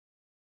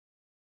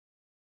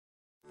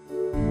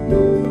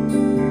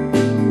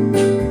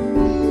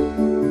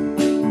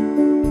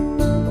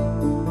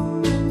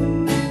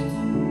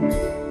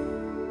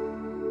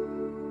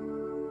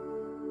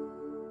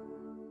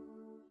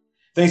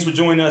Thanks for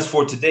joining us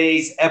for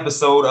today's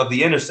episode of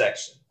The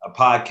Intersection, a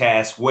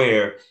podcast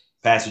where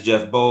Pastor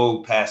Jeff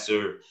Bogue,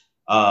 Pastor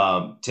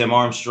Tim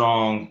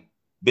Armstrong,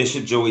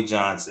 Bishop Joey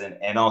Johnson,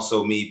 and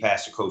also me,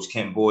 Pastor Coach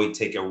Kent Boyd,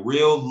 take a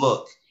real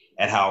look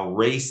at how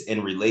race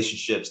and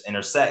relationships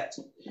intersect.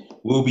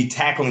 We'll be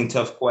tackling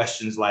tough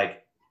questions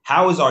like,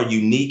 how is our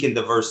unique and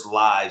diverse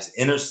lives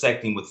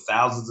intersecting with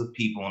thousands of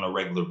people on a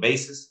regular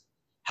basis?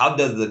 How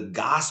does the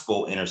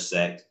gospel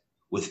intersect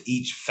with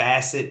each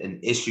facet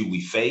and issue we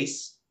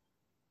face?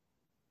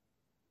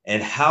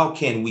 And how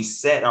can we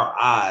set our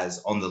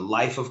eyes on the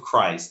life of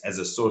Christ as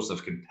a source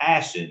of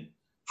compassion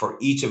for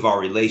each of our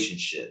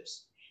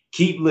relationships?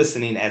 Keep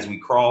listening as we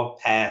crawl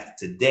path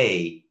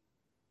today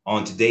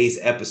on today's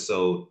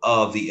episode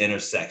of The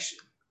Intersection.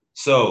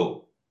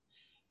 So,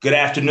 good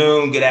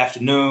afternoon,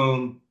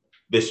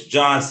 Bishop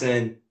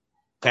Johnson,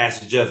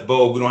 Pastor Jeff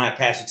Bogue. We don't have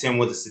Pastor Tim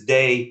with us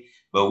today,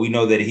 but we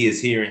know that he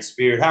is here in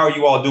spirit. How are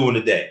you all doing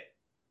today?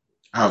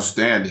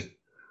 Outstanding.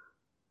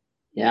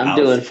 Yeah, I'm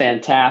doing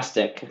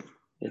fantastic.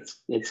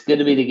 It's good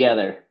to be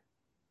together.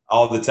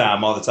 All the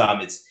time.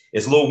 It's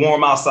a little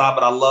warm outside,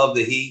 but I love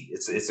the heat.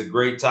 It's a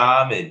great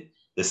time and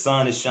the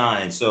sun is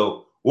shining.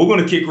 So we're going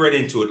to kick right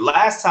into it.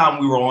 Last time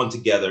we were on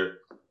together,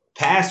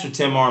 Pastor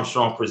Tim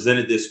Armstrong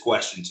presented this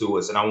question to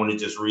us, and I want to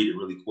just read it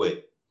really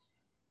quick.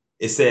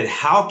 It said,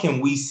 how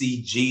can we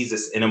see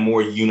Jesus in a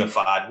more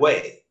unified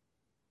way?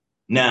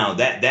 Now,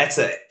 that's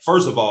a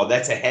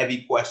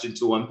heavy question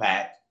to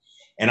unpack.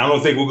 And I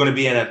don't think we're going to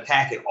be able to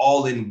unpack it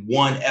all in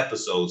one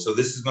episode. So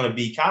this is going to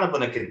be kind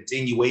of a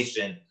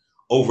continuation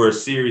over a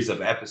series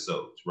of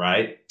episodes,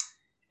 right?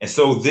 And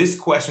so this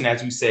question,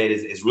 as we said,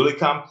 is really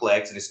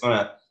complex, and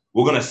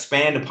we're going to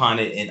expand upon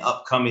it in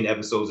upcoming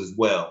episodes as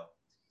well.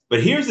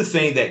 But here's the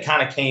thing that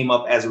kind of came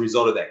up as a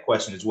result of that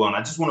question as well. And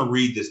I just want to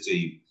read this to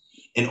you.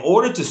 In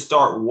order to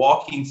start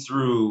walking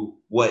through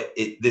what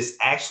this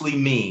actually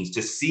means,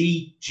 to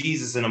see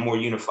Jesus in a more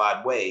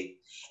unified way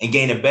and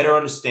gain a better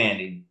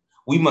understanding,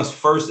 we must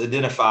first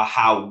identify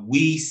how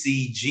we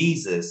see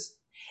Jesus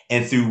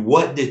and through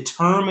what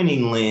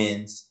determining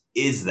lens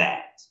is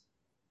that.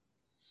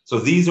 So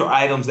these are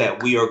items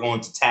that we are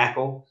going to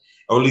tackle,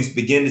 or at least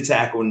begin to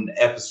tackle in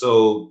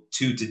episode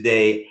 2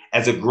 today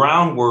as a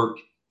groundwork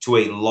to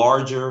a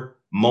larger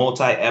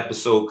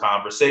multi-episode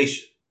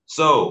conversation.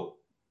 So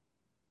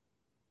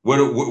where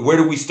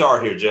do we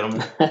start here,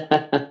 gentlemen?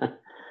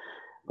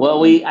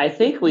 Well, I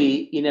think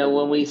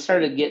when we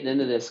started getting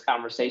into this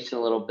conversation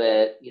a little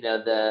bit,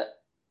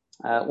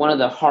 one of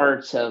the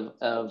hearts of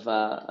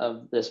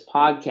this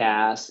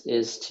podcast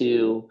is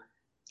to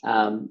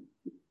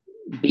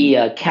be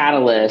a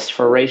catalyst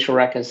for racial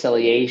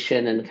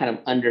reconciliation and kind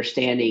of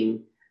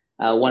understanding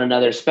one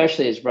another,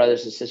 especially as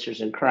brothers and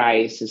sisters in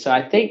Christ. And so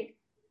I think,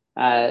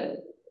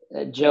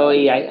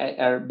 Joey,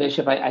 or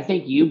Bishop, I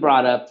think you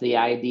brought up the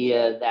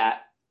idea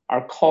that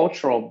our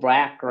cultural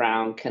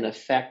background can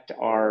affect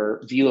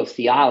our view of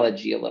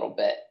theology a little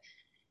bit.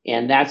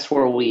 And that's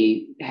where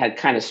we had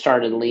kind of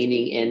started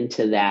leaning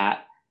into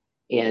that.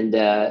 And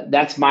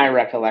that's my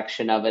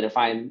recollection of it. If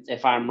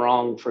I'm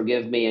wrong,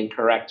 forgive me and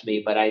correct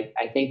me. But I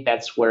think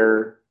that's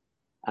where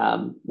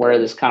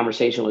this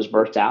conversation was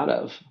birthed out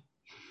of.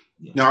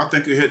 No, I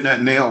think you're hitting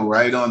that nail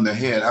right on the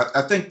head.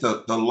 I think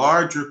the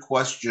larger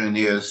question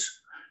is,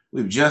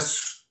 we've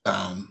just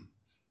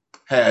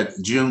had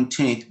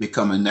Juneteenth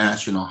become a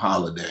national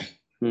holiday.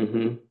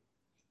 Mm-hmm.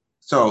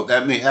 So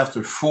that means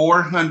after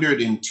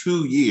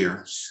 402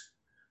 years,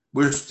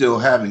 we're still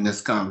having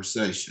this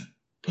conversation.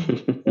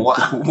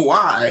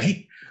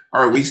 Why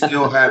are we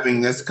still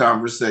having this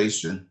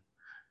conversation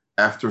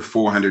after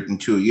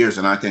 402 years?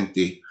 And I think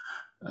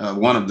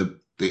one of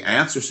the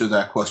answers to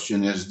that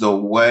question is the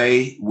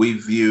way we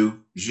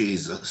view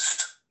Jesus,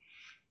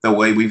 the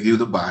way we view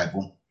the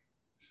Bible,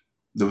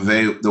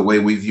 the way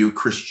we view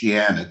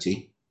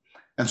Christianity.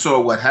 And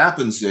so what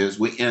happens is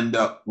we end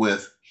up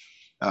with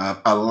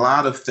a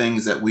lot of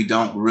things that we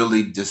don't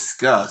really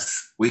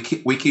discuss. We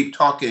keep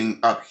talking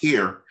up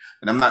here,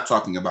 and I'm not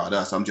talking about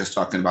us. I'm just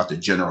talking about the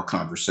general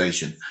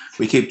conversation.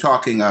 We keep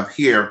talking up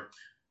here,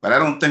 but I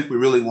don't think we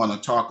really want to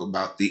talk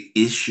about the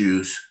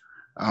issues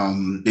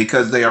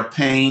because they are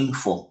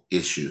painful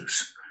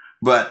issues.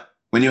 But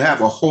when you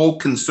have a whole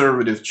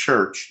conservative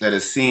church that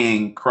is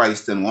seeing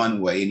Christ in one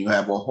way, and you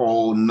have a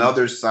whole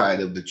nother side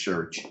of the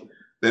church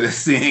that is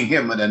seeing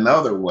him in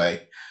another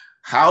way,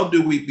 how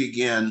do we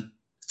begin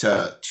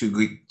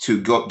to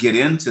go get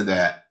into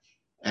that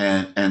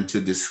and to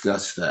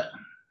discuss that?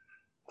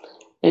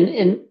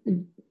 And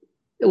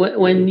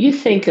when you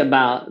think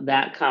about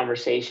that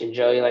conversation,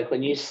 Joey, like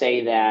when you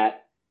say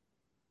that,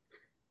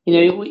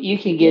 you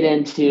can get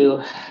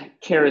into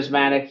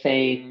charismatic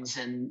things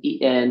and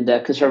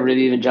conservative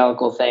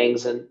evangelical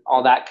things and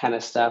all that kind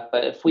of stuff.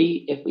 But if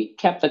we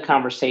kept the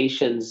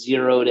conversation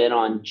zeroed in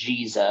on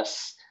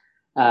Jesus,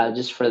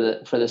 just for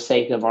the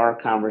sake of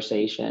our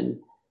conversation,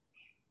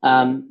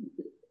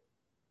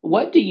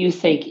 what do you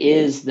think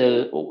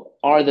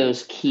are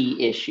those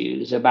key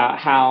issues about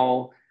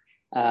how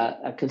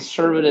a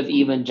conservative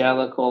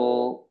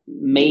evangelical,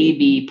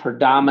 maybe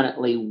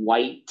predominantly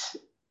white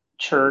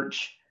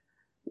church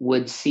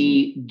would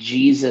see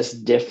Jesus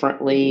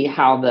differently,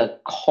 how the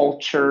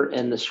culture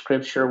and the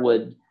scripture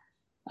would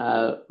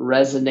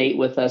resonate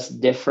with us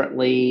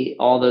differently,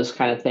 all those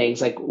kind of things.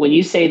 Like when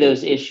you say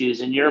those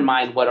issues in your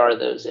mind, what are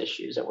those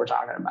issues that we're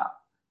talking about?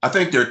 I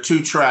think there are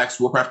two tracks.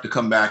 We'll have to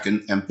come back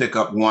and pick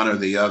up one or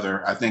the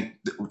other. I think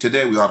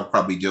today we ought to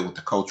probably deal with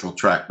the cultural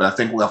track, but I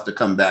think we'll have to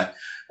come back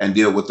and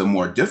deal with the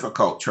more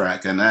difficult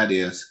track. And that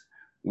is,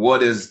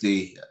 what is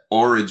the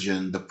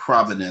origin, the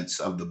provenance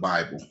of the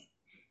Bible?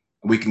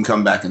 We can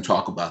come back and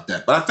talk about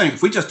that. But I think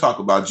if we just talk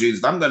about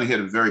Jesus, I'm going to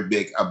hit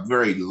a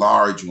very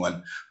large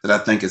one that I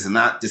think is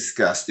not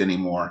discussed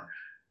anymore.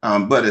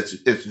 But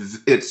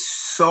it's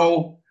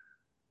so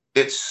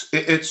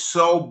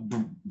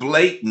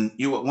blatant.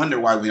 You would wonder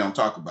why we don't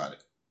talk about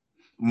it.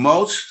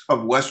 Most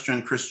of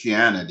Western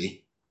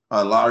Christianity,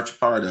 a large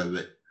part of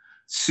it,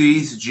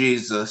 sees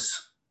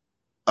Jesus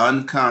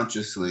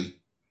unconsciously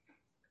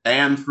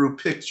and through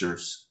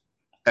pictures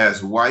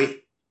as white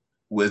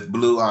with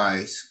blue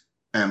eyes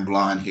and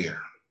blonde hair.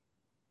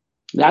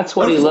 That's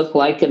what he looked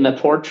like in the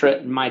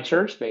portrait in my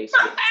church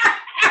basement.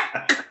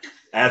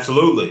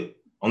 Absolutely.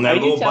 On that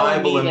little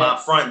Bible in my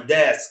front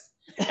desk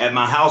at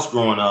my house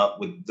growing up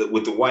with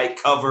the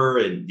white cover,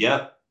 and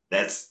yep,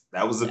 that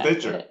was the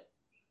picture.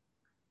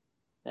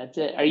 That's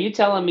it. Are you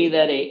telling me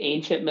that a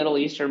ancient Middle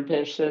Eastern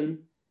person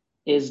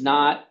is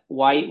not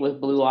white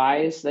with blue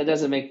eyes? That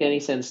doesn't make any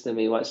sense to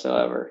me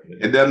whatsoever.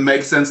 It doesn't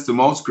make sense to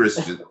most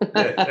Christians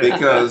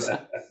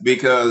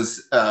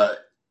because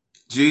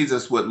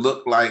Jesus would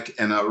look like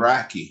an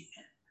Iraqi.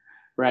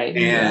 Right.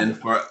 And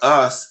for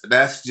us,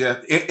 that's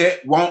just,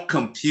 it won't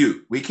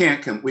compute. We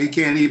can't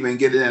even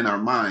get it in our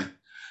mind.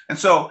 And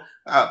so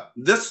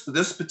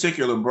this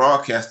particular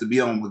broadcast, to be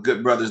on with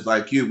good brothers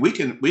like you, we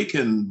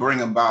can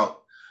bring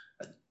about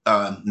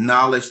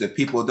knowledge that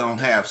people don't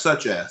have,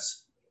 such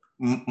as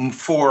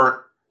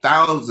for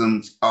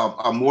thousands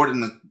of more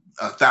than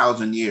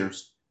 1,000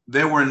 years,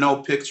 there were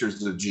no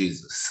pictures of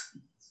Jesus.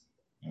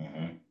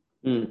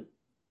 Mm-hmm. Mm.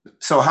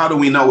 So how do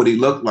we know what he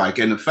looked like?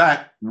 And in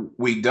fact,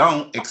 we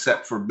don't,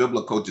 except for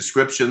biblical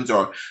descriptions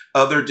or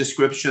other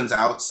descriptions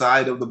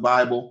outside of the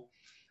Bible.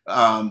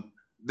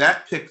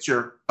 That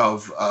picture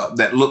of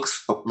that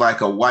looks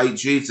like a white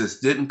Jesus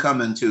didn't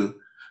come into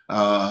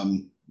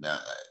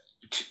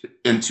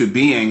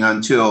being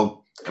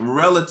until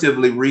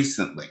relatively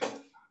recently.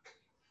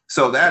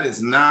 So that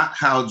is not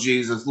how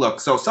Jesus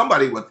looks. So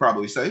somebody would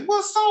probably say,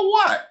 well, so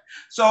what?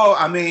 So,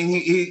 I mean,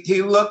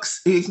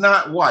 he's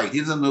not white. He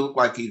doesn't look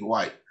like he's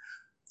white.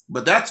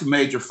 But that's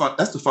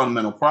that's the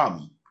fundamental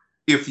problem.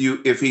 If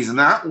he's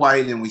not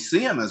white and we see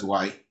him as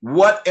white,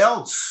 what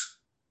else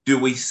do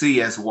we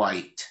see as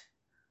white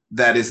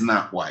that is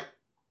not white?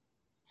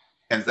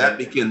 And that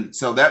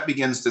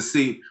begins to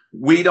see,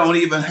 we don't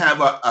even have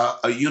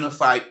a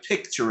unified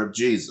picture of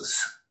Jesus.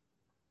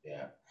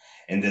 Yeah.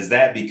 And does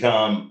that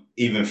become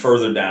even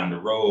further down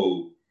the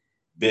road,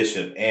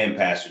 Bishop and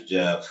Pastor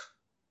Jeff,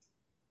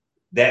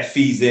 that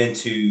feeds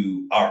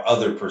into our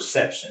other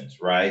perceptions,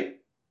 right?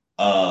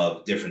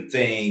 Of different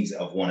things,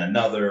 of one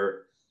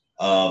another,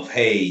 of,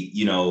 hey,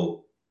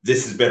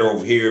 this is better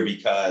over here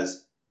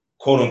because,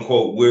 quote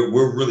unquote,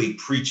 we're really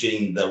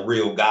preaching the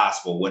real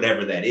gospel,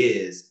 whatever that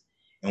is,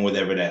 and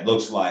whatever that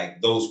looks like.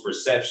 Those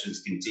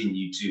perceptions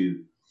continue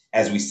to,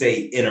 as we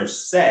say,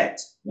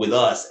 intersect with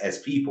us as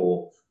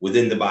people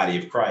within the body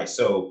of Christ.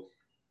 So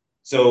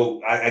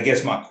I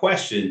guess my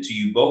question to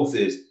you both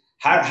is,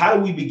 how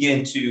do we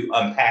begin to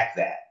unpack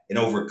that and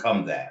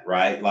overcome that,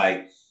 right?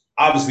 Like,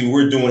 obviously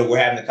we're doing it, we're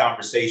having the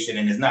conversation,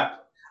 and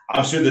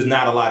I'm sure there's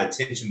not a lot of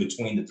tension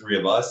between the three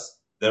of us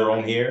that are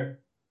on here,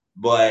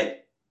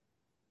 but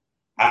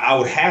I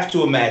would have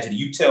to imagine,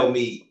 you tell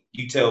me,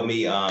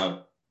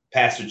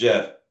 Pastor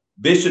Jeff,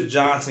 Bishop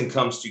Johnson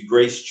comes to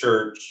Grace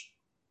Church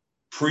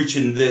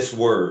preaching this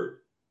word.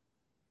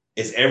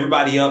 Is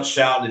everybody up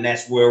shouting and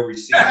that's well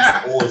received?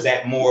 Or is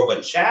that more of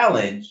a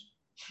challenge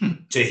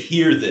to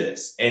hear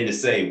this and to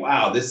say,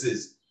 wow, this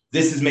is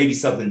maybe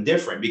something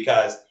different?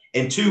 Because,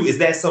 and two, is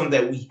that something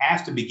that we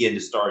have to begin to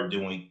start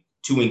doing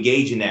to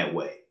engage in that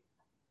way?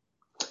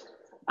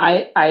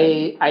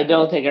 I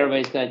don't think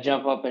everybody's going to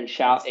jump up and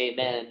shout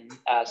amen.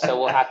 So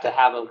we'll have to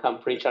have them come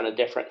preach on a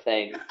different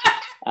thing.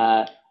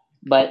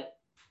 But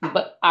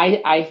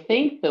I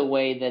think the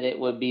way that it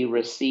would be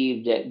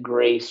received at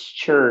Grace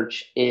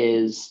Church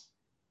is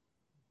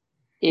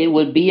it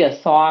would be a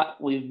thought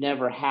we've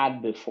never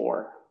had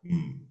before.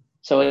 Mm.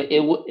 So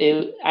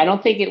I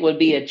don't think it would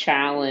be a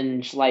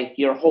challenge like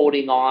you're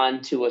holding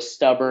on to a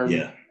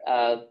stubborn,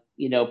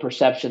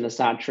 perception that's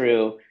not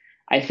true.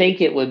 I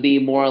think it would be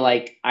more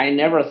like, I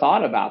never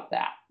thought about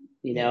that,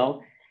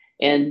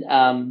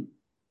 and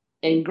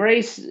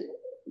Grace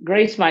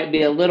might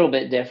be a little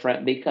bit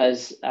different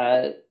because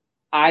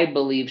I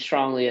believe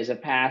strongly as a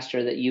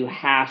pastor that you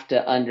have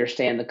to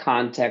understand the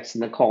context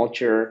and the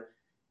culture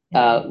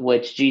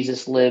which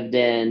Jesus lived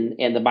in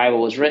and the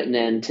Bible was written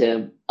in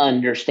to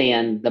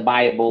understand the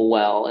Bible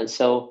well. And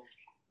so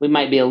we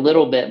might be a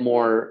little bit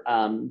more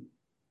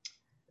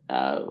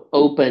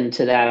open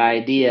to that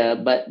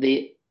idea. But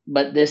the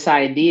this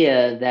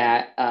idea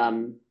that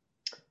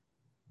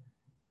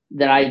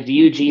that I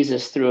view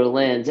Jesus through a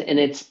lens, and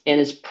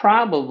it's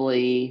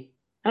probably,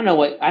 I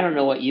don't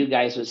know what you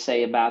guys would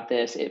say about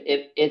this.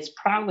 It's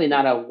probably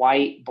not a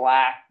white,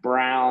 black,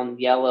 brown,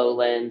 yellow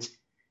lens.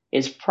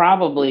 It's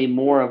probably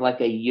more of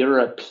like a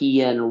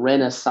European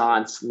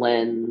Renaissance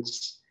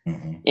lens.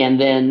 Mm-hmm.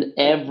 And then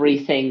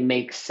everything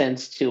makes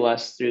sense to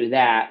us through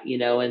that,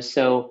 And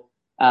so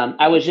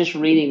I was just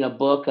reading a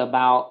book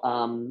about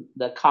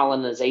the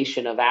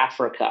colonization of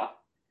Africa.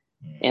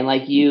 Mm-hmm. And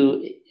like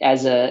you,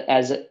 as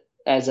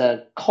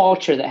a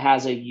culture that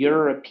has a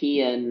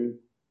European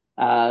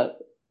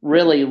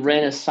really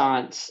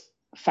Renaissance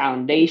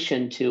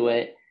foundation to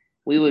it,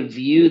 we would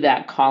view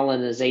that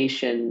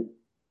colonization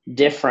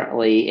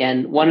differently.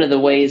 And one of the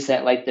ways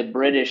that like the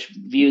British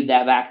viewed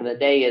that back in the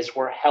day is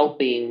we're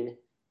helping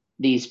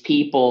these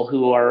people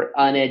who are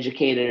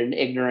uneducated and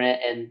ignorant,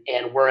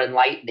 and we're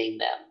enlightening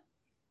them.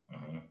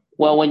 Mm-hmm.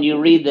 Well, when you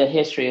read the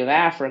history of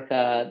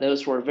Africa,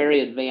 those were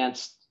very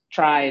advanced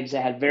tribes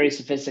that had very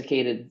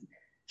sophisticated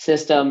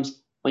systems.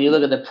 When you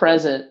look at the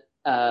present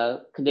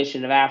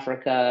condition of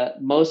Africa,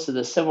 most of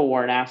the civil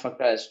war in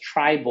Africa is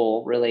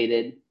tribal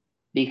related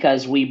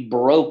because we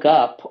broke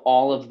up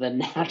all of the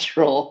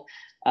natural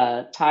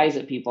ties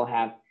that people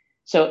have.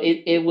 So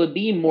it would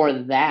be more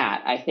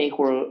that, I think,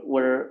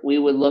 where we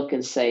would look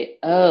and say,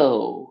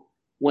 oh,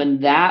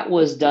 when that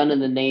was done in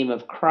the name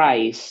of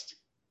Christ,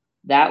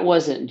 that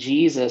wasn't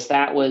Jesus,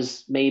 that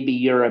was maybe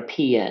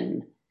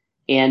European.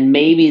 And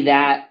maybe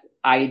that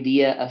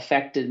idea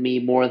affected me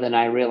more than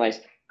I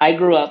realized. I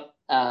grew up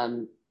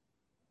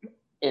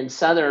in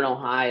Southern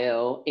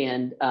Ohio,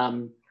 and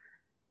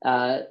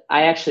I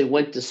actually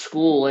went to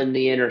school in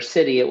the inner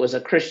city. It was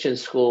a Christian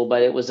school,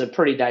 but it was a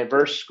pretty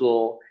diverse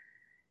school.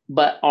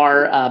 But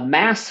our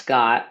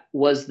mascot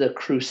was the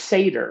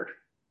Crusader.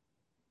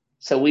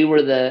 So we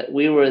were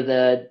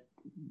the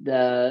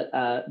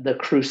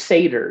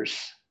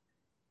Crusaders.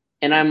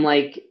 And I'm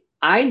like,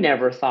 I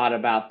never thought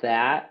about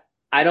that.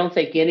 I don't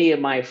think any of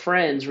my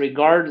friends,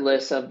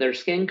 regardless of their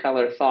skin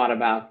color, thought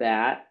about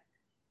that.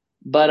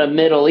 But a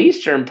Middle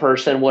Eastern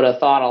person would have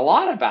thought a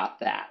lot about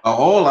that. A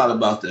whole lot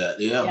about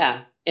that,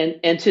 yeah. Yeah.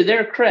 And to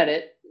their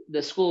credit,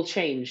 the school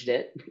changed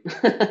it,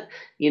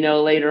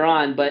 later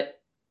on. But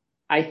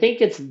I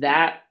think it's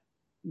that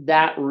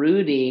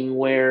rooting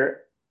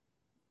where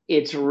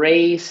it's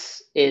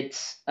race,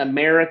 it's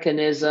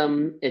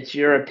Americanism, it's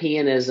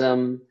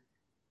Europeanism.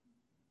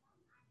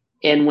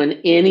 And when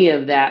any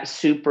of that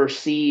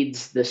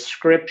supersedes the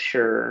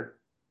scripture,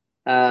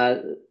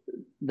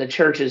 the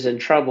church is in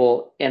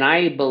trouble. And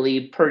I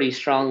believe pretty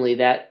strongly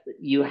that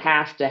you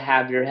have to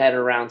have your head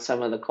around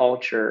some of the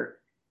culture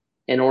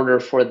in order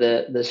for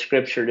the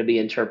scripture to be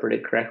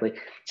interpreted correctly.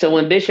 So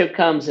when Bishop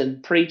comes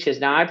and preaches,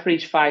 now I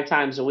preach 5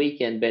 times a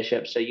weekend,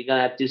 Bishop, so you're going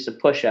to have to do some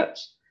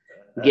push-ups,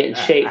 get in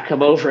shape,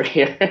 come over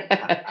here.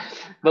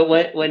 But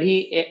when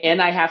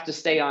and I have to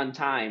stay on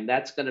time,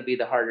 that's going to be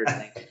the harder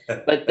thing.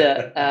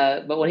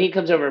 But when he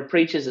comes over and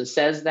preaches and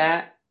says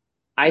that,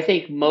 I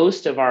think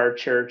most of our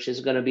church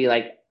is going to be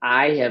like,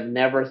 I have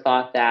never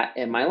thought that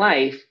in my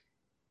life,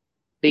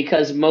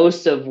 because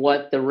most of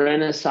what the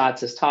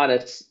Renaissance has taught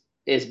us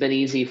has been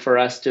easy for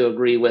us to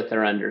agree with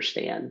or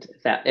understand,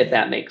 if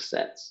that makes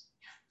sense.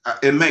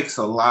 It makes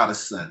a lot of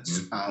sense.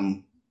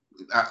 Mm-hmm.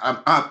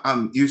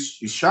 You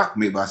shocked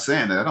me by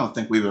saying that. I don't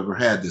think we've ever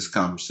had this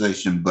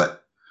conversation,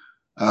 but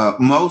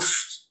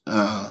most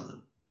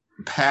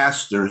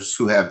pastors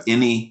who have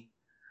any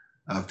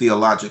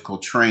theological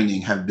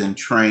training have been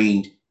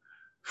trained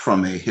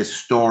from a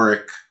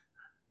historic,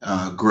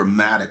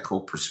 grammatical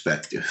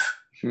perspective.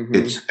 Mm-hmm.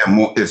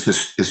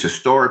 It's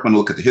historic when we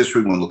look at the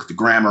history, when we look at the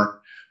grammar,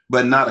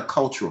 but not a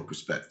cultural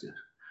perspective.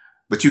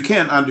 But you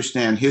can't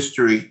understand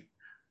history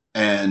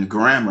and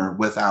grammar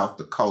without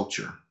the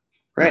culture.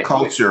 Right. The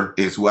culture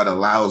is what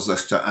allows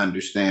us to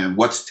understand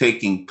what's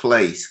taking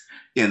place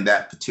in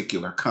that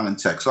particular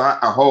context. So I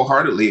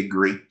wholeheartedly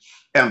agree.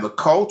 And the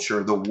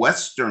culture, the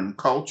Western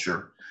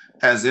culture,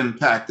 has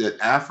impacted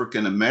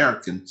African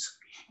Americans,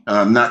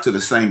 not to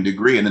the same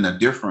degree and in a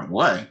different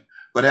way,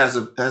 but has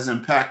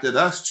impacted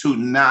us to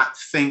not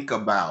think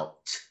about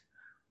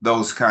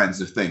those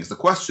kinds of things. The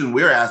question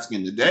we're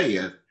asking today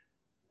is,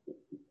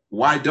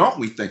 why don't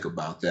we think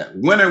about that?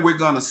 When are we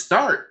going to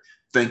start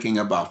thinking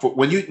about?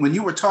 When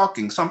you were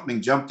talking,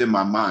 something jumped in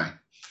my mind.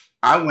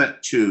 I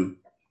went to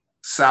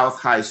South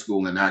High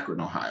School in Akron,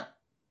 Ohio.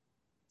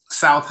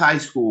 South High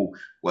School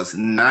was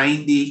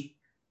 9%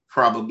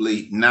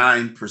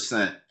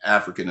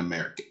 African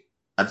American.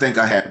 I think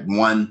I had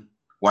one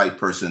white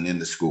person in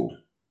the school.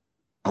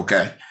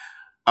 Okay.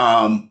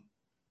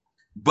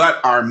 But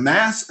our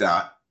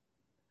mascot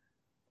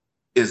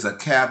is a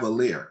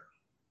cavalier.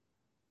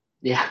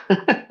 Yeah.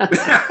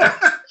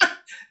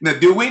 Now,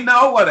 do we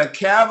know what a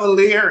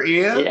cavalier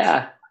is?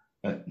 Yeah.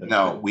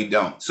 No, we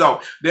don't.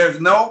 So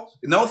there's no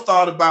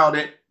thought about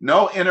it,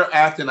 no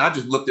interacting. I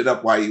just looked it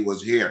up while he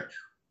was here.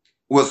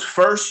 Was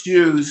first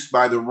used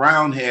by the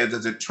Roundheads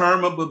as a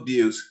term of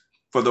abuse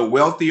for the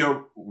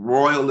wealthier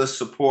royalist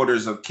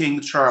supporters of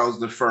King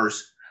Charles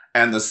I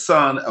and the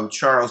son of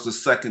Charles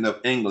II of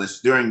England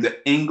during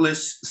the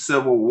English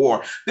Civil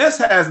War. This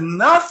has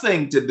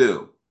nothing to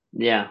do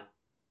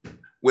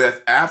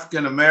with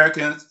African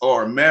Americans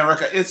or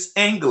America. It's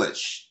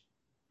English.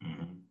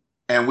 Mm-hmm.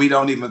 And we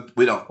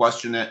don't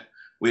question it.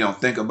 We don't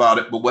think about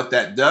it. But what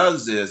that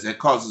does is it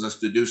causes us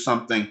to do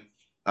something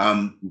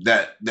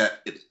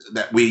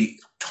that we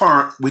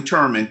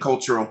term in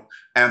cultural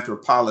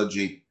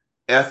anthropology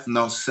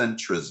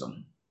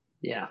ethnocentrism.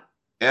 Yeah.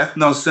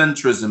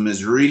 Ethnocentrism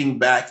is reading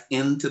back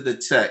into the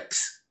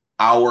text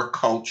our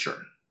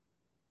culture.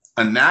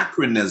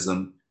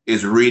 Anachronism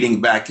is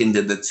reading back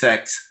into the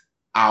text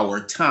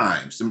our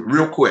times.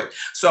 Real quick.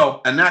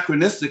 So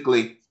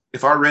anachronistically,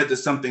 if I read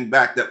something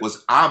back that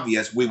was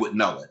obvious, we would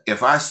know it.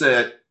 If I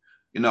said,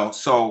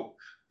 so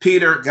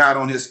Peter got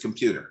on his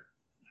computer.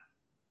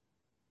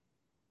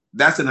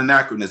 That's an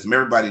anachronism.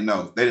 Everybody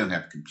knows they didn't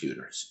have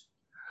computers.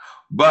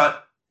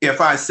 But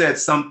if I said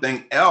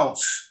something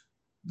else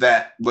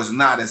that was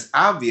not as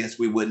obvious,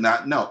 we would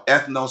not know.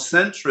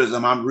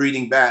 Ethnocentrism, I'm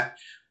reading back.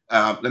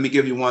 Let me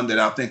give you one that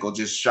I think will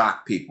just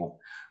shock people.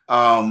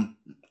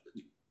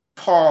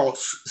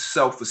 Paul's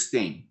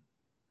self-esteem.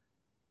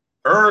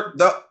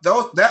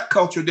 That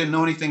culture didn't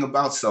know anything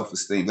about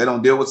self-esteem. They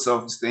don't deal with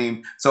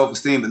self-esteem.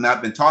 Self-esteem had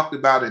not been talked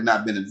about, had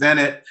not been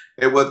invented.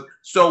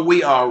 So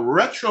we are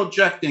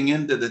retrojecting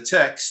into the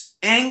text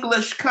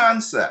English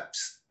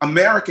concepts,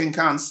 American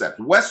concepts,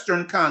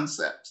 Western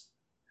concepts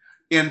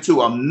into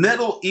a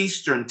Middle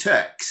Eastern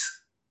text,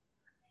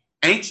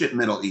 ancient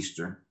Middle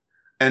Eastern.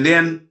 And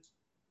then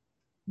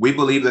we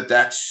believe that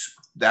that's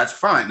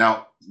fine.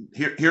 Now,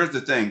 here's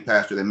the thing,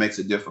 Pastor, that makes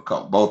it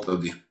difficult, both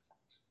of you.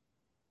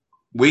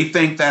 We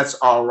think that's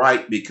all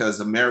right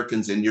because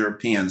Americans and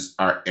Europeans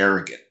are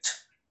arrogant.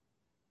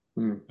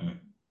 Mm-hmm.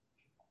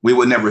 We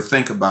would never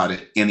think about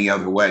it any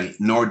other way,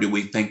 nor do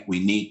we think we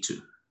need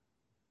to.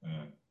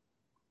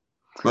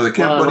 Brother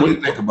Kemp, what do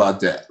you think about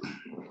that?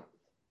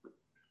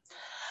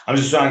 I'm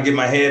just trying to get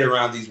my head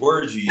around these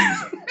words you use.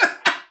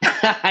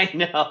 I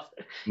know.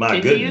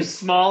 Can you use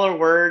smaller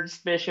words,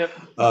 Bishop?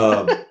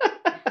 But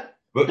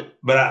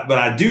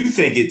I do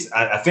think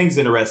I think it's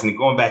interesting.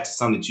 Going back to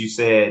something that you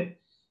said,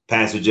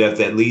 Pastor Jeff,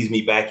 that leads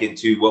me back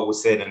into what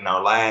was said in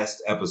our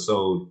last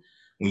episode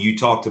when you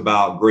talked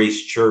about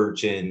Grace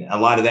Church, and a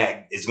lot of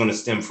that is going to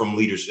stem from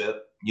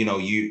leadership.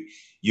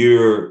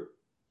 You're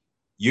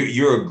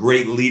a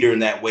great leader in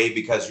that way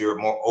because you're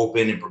more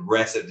open and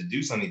progressive to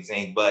do some of these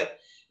things. But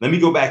let me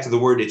go back to the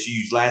word that you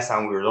used last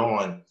time we were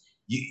on.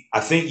 I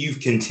think you've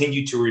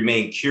continued to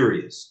remain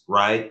curious,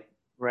 right?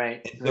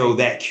 Right. And so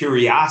that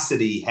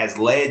curiosity has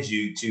led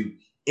you to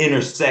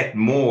intersect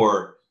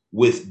more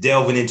with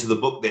delving into the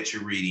book that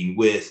you're reading,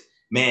 with,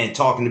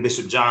 talking to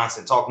Bishop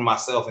Johnson, talking to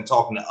myself and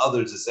talking to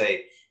others to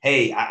say,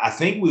 hey, I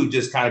think we would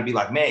just kind of be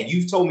like, man,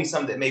 you've told me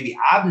something that maybe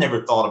I've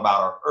never thought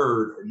about or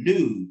heard or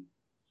knew,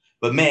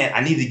 but man,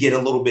 I need to get a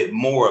little bit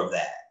more of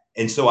that.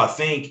 And so I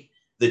think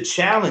the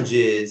challenge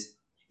is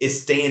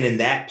staying in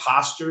that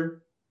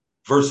posture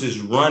versus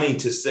running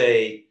to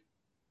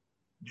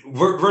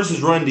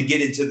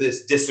get into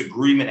this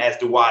disagreement as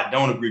to why I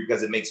don't agree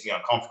because it makes me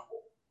uncomfortable.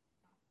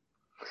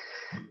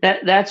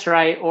 That's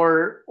right.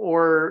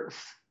 Or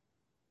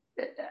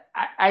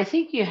I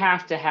think you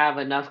have to have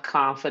enough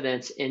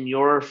confidence in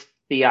your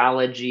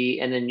theology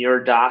and in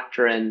your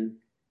doctrine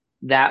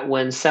that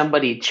when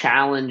somebody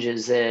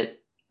challenges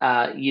it,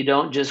 you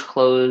don't just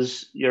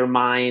close your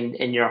mind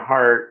and your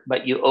heart,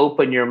 but you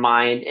open your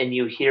mind and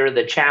you hear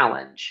the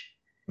challenge.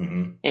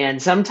 Mm-hmm.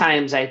 And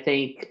sometimes I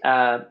think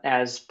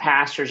as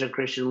pastors and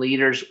Christian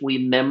leaders, we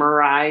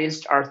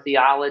memorized our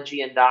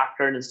theology and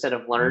doctrine instead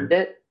of learned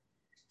it.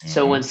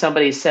 So when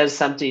somebody says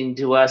something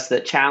to us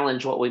that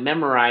challenge what we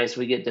memorize,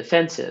 we get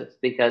defensive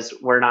because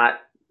we're not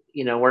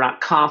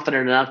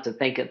confident enough to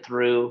think it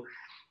through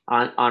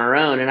on our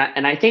own.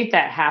 And I think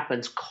that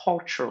happens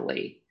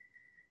culturally.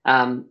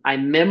 I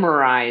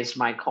memorize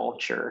my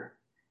culture,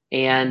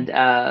 and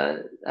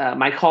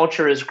my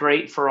culture is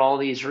great for all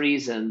these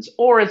reasons,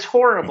 or it's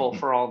horrible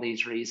for all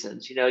these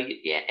reasons.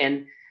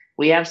 And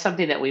we have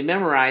something that we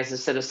memorize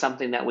instead of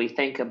something that we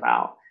think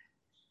about.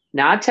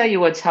 Now, I'll tell you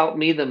what's helped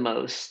me the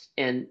most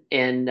in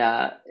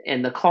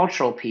the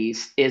cultural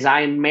piece is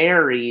I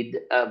married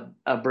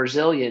a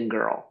Brazilian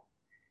girl,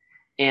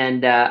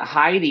 and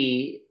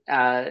Heidi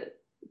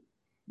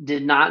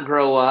did not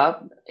grow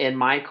up in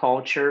my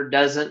culture,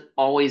 doesn't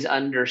always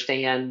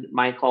understand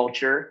my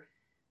culture,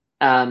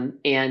 and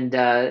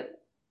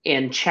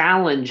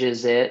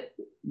challenges it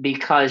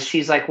because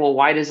she's like, well,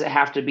 why does it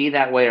have to be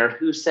that way? Or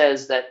who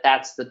says that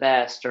that's the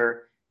best?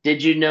 Or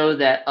did you know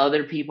that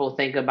other people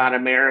think about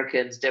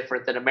Americans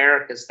different than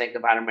Americans think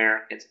about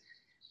Americans?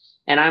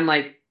 And I'm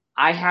like,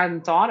 I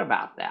hadn't thought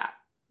about that.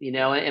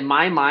 In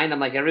my mind, I'm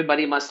like,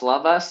 everybody must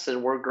love us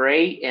and we're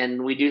great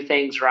and we do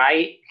things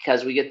right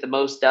because we get the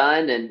most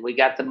done and we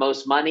got the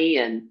most money.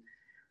 And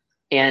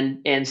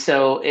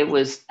so it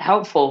was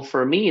helpful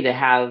for me to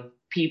have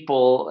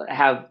people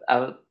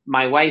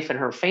my wife and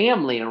her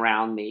family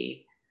around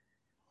me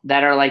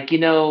that are like,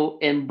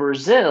 in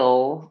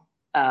Brazil,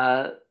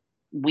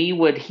 we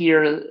would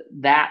hear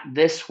that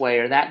this way,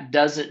 or that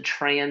doesn't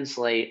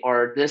translate,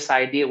 or this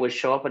idea would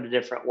show up in a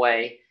different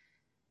way.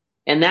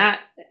 And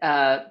that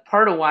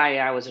part of why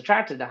I was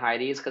attracted to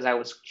Heidi is because I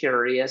was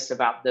curious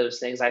about those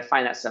things. I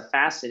find that stuff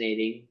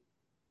fascinating.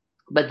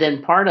 But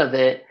then part of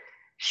it,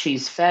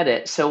 she's fed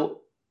it.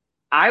 So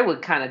I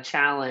would kind of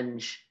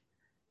challenge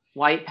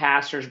white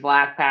pastors,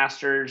 black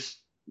pastors,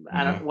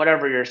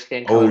 whatever your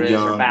skin color is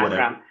or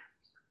background.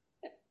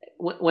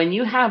 Whatever. When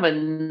you have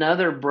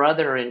another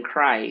brother in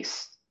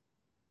Christ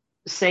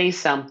say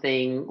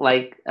something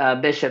like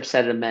Bishop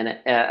said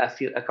a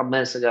couple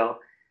minutes ago,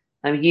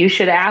 I mean, you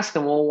should ask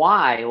him, well,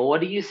 why? Well,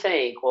 what do you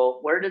think? Well,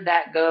 where did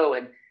that go?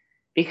 And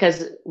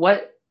because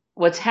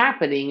what's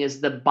happening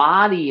is the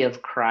body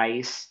of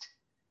Christ,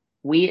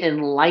 we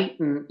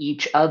enlighten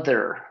each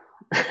other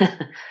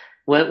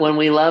when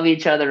we love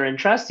each other and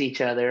trust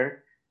each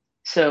other.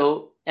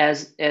 So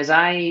as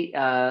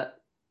I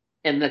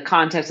in the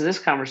context of this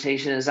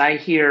conversation, as I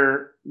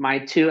hear my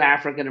two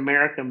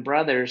African-American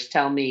brothers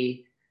tell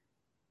me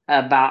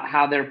about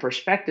how their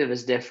perspective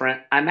is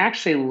different, I'm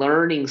actually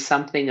learning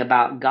something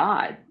about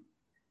God.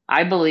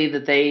 I believe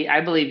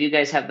you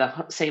guys have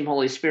the same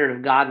Holy Spirit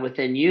of God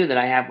within you that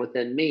I have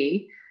within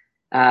me.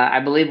 I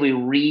believe we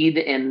read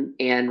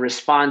and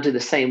respond to the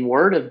same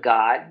word of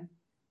God.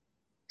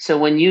 So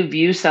when you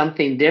view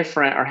something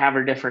different or have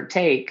a different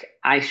take,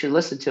 I should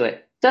listen to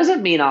it.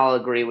 Doesn't mean I'll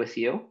agree with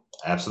you.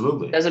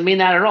 Absolutely. Doesn't mean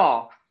that at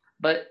all.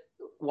 But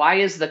why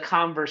is the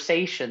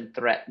conversation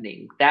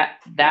threatening? That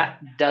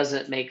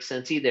doesn't make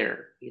sense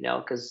either,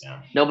 because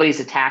nobody's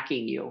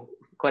attacking you.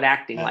 Quit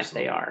acting like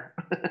they are.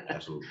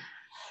 Absolutely.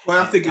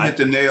 Well, I think you hit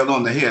the nail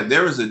on the head.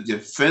 There is a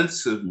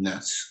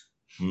defensiveness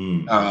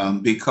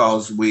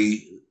because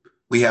we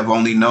have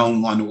only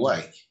known one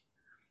way.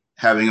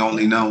 Having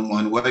only known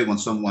one way, when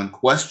someone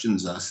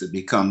questions us,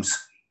 it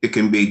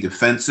can be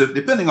defensive,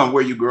 depending on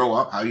where you grow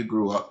up, how you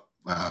grew up,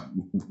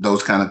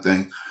 those kind of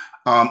things.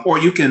 Or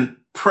you can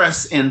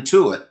press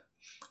into it.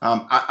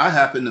 I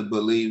happen to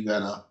believe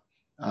that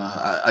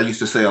I used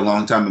to say a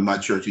long time in my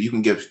church, you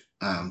can get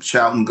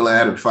shouting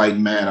glad or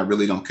fighting mad. I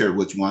really don't care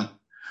which one.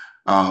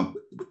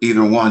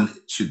 Either one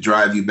should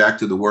drive you back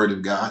to the word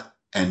of God,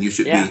 and you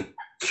should be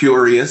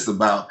curious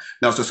about.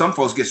 Now, so some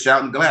folks get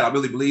shouting glad. I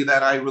really believe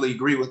that. I really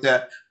agree with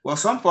that. Well,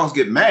 some folks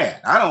get mad.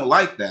 I don't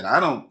like that. I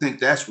don't think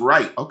that's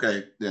right.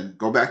 Okay, then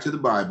go back to the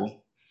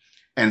Bible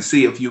and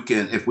see if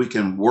we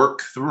can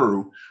work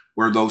through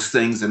where those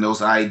things and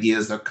those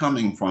ideas are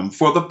coming from,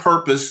 for the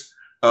purpose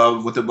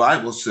of what the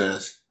Bible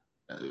says,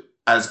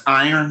 as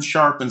iron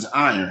sharpens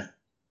iron,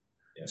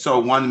 so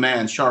one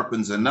man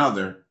sharpens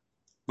another.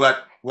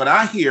 But what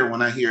I hear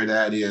when I hear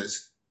that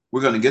is,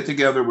 we're going to get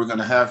together, we're going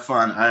to have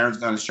fun, iron's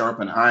going to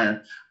sharpen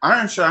iron.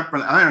 Iron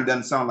sharpen iron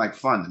doesn't sound like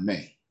fun to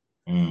me.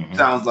 Mm-hmm.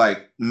 Sounds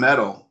like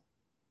metal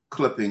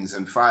clippings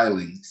and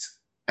filings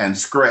and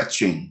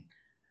scratching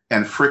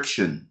and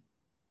friction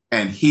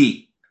and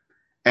heat.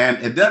 And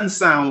it doesn't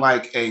sound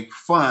like a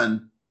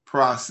fun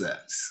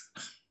process.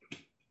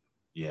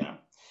 Yeah.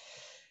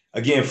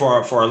 Again,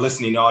 for our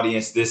listening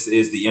audience, this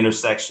is The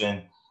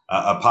Intersection,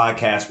 a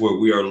podcast where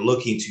we are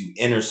looking to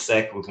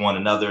intersect with one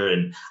another.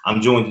 And I'm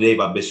joined today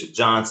by Bishop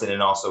Johnson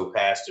and also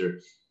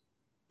Pastor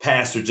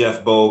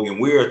Jeff Bogue. And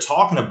we are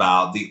talking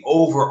about the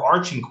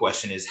overarching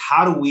question is,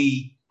 how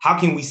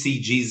can we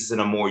see Jesus in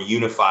a more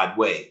unified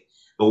way?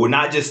 But we're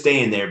not just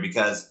staying there,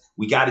 because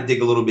we got to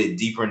dig a little bit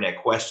deeper in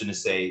that question to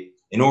say,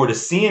 in order to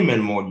see him in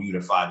a more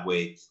unified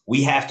way,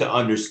 we have to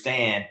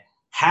understand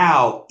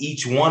how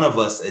each one of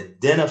us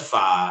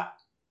identify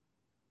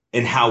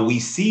and how we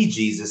see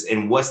Jesus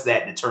and what's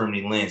that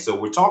determining lens. So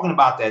we're talking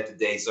about that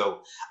today.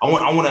 So I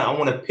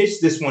want to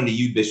pitch this one to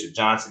you, Bishop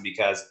Johnson,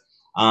 because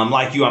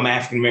like you, I'm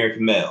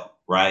African-American male,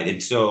 right?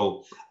 And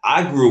so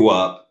I grew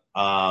up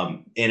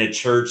in a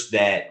church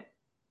that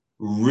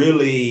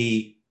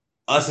really,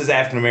 us as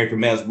African-American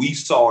males, we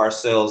saw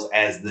ourselves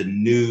as the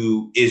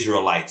new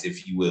Israelites,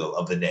 if you will,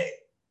 of the day.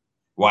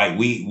 Right.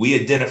 We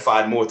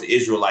identified more with the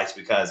Israelites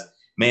because,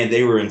 man,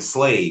 they were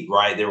enslaved,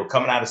 right? They were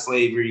coming out of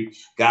slavery.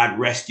 God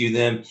rescued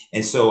them.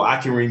 And so I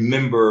can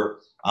remember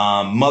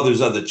mothers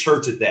of the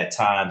church at that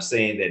time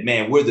saying that,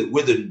 man, we're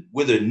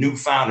the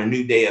newfound, a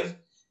new day of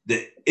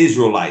the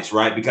Israelites,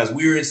 right? Because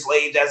we were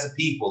enslaved as a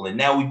people and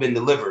now we've been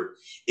delivered.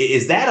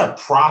 Is that a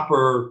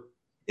proper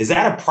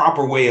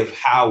way of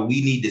how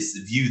we need to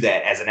view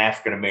that as an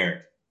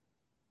African-American?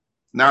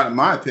 Not in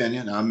my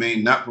opinion. I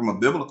mean, not from a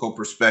biblical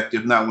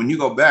perspective. Now, when you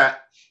go back,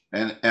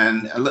 and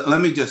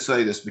let me just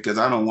say this, because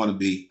I don't want to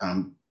be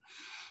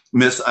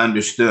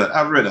misunderstood.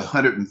 I've read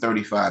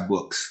 135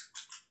 books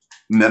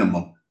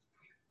minimum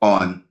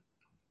on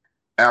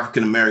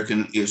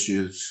African-American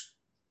issues,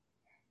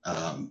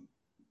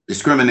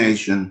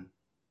 discrimination,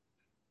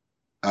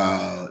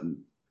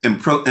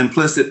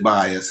 implicit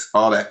bias,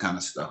 all that kind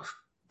of stuff.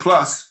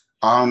 Plus,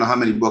 I don't know how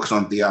many books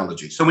on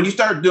theology. So when you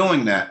start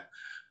doing that,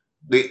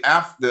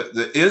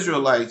 the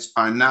Israelites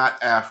are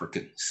not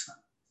Africans.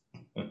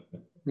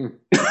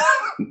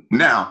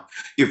 Now,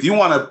 if you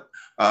want to,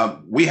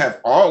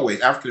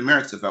 African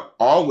Americans have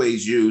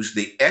always used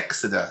the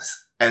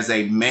Exodus as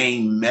a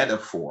main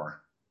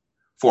metaphor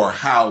for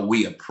how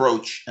we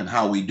approach and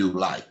how we do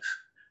life.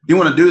 If you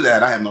want to do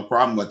that, I have no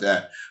problem with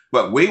that.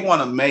 But we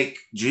want to make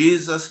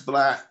Jesus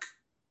black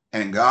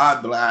and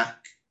God black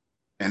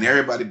and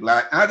everybody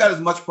black. And I got as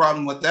much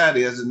problem with that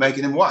as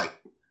making him white.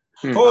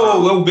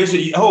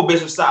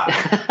 Bishop, stop.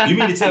 You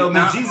mean to tell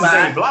me Jesus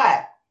black. Ain't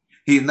black?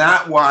 He's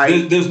not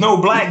white. There's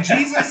no black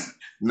Jesus?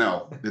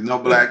 No, there's no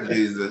black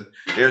Jesus.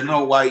 There's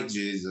no white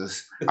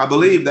Jesus. I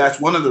believe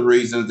that's one of the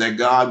reasons that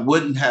God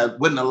wouldn't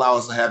allow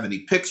us to have any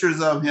pictures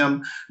of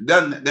him.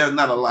 There's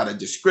not a lot of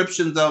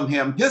descriptions of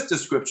him. His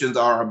descriptions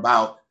are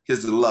about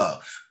his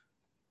love,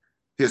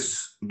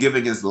 his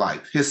giving his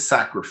life, his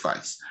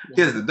sacrifice.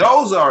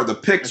 Those are the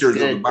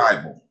pictures of the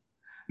Bible,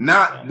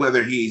 not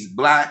whether he's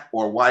black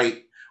or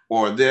white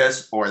or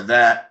this or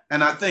that.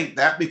 And I think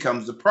that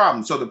becomes the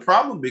problem. So the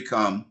problem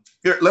becomes,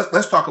 here,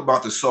 let's talk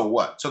about the so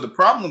what. So the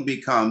problem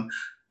becomes,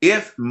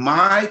 if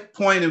my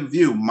point of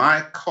view,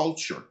 my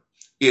culture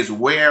is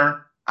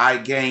where I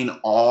gain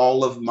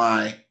all of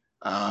my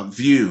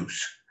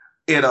views,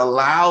 it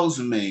allows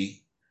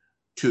me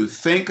to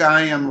think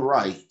I am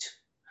right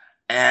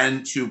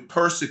and to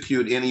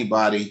persecute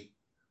anybody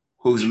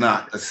who's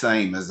not the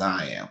same as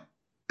I am.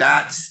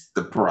 That's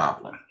the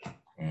problem.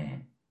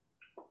 Mm.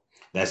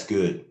 That's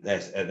good.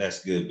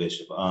 That's good,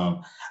 Bishop.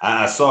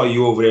 I saw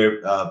you over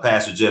there,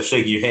 Pastor Jeff,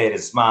 shaking your head and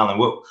smiling.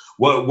 What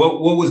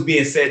was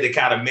being said that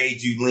kind of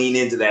made you lean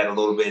into that a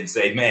little bit and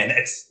say, "Man,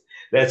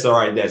 that's all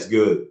right. That's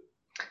good."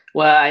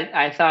 Well,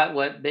 I thought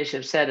what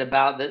Bishop said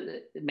about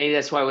that, maybe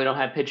that's why we don't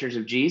have pictures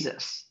of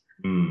Jesus,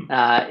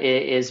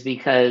 is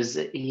because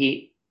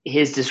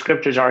his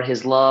descriptors are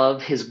his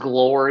love, his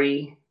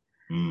glory,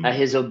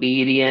 his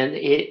obedience.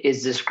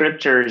 His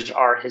descriptors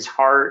are his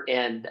heart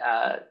and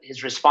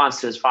his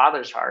response to his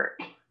Father's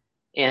heart.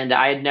 And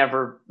I had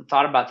never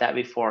thought about that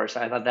before,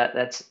 so I thought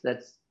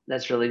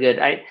that's really good.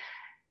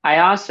 I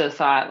also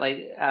thought,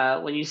 like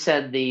when you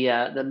said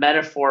the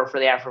metaphor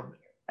for the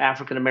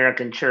African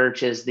American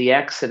church is the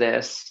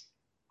Exodus,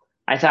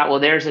 I thought, well,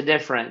 there's a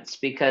difference,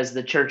 because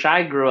the church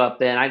I grew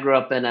up in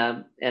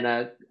a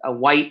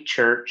white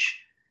church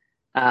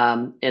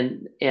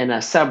in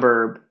a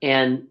suburb,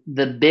 and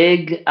the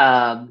big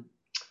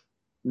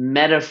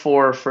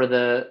metaphor for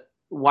the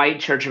white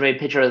church, or maybe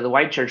picture of the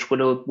white church,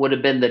 would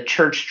have been the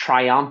church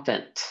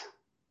triumphant.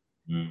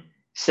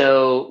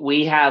 So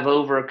we have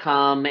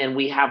overcome and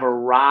we have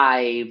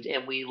arrived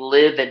and we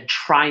live in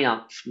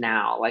triumph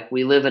now. Like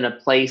we live in a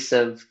place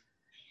of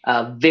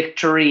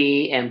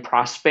victory and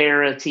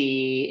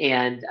prosperity.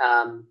 And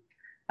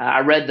I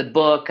read the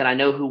book and I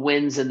know who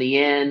wins in the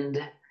end.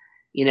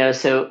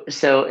 So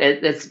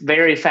it's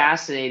very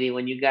fascinating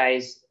when you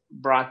guys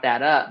brought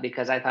that up,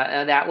 because I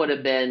thought that would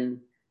have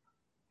been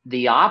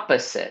the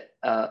opposite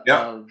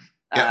of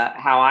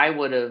how I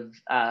would have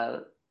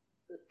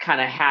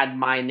kind of had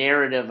my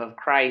narrative of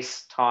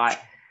Christ taught.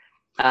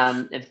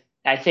 If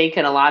I think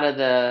in a lot of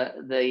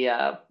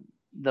the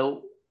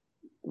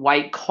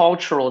white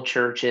cultural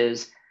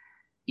churches,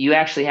 you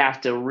actually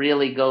have to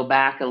really go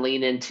back and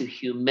lean into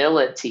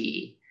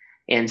humility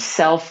and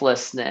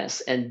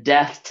selflessness and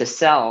death to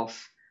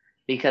self,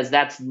 because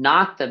that's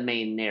not the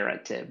main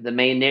narrative. The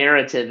main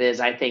narrative is,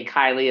 I think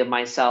highly of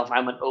myself.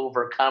 I'm an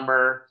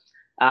overcomer.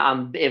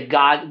 If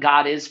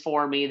God is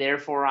for me,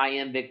 therefore I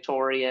am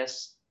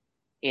victorious.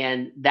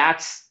 And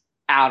that's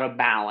out of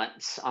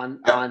balance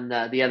on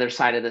the other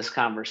side of this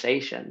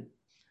conversation.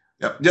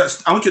 Yep.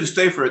 Just, I want you to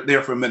stay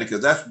there for a minute,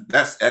 because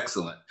that's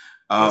excellent.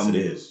 Yes, it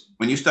is.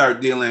 When you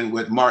start dealing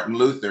with Martin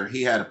Luther,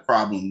 he had a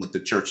problem with the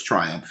church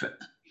triumphant.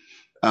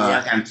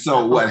 And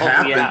so what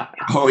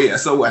happened?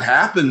 So what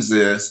happens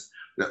is,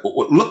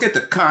 look at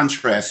the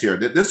contrast here.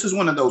 This is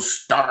one of those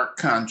stark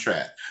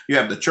contrasts. You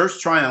have the church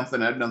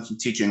triumphant. I've done some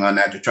teaching on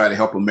that to try to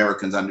help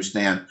Americans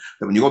understand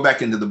that when you go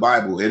back into the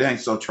Bible, it ain't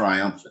so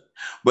triumphant.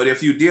 But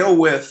if you deal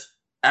with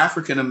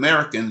African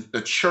Americans,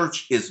 the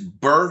church is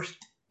birthed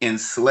in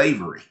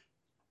slavery.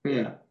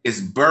 It's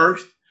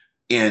birthed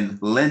in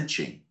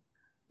lynching.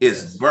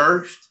 It's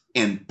birthed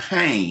in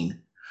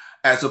pain,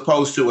 as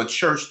opposed to a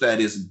church that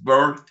is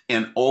birthed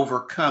in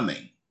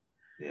overcoming.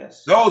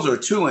 Yes. Those are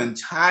two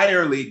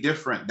entirely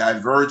different,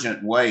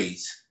 divergent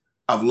ways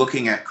of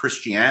looking at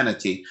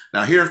Christianity.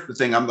 Now, here's the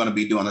thing I'm going to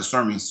be doing a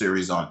sermon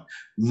series on.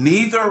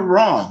 Neither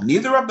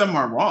of them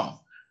are wrong,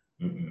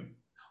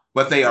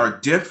 but they are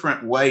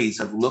different ways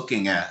of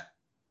looking at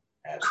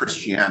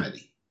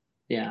Christianity.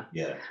 Yeah.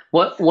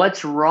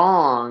 What's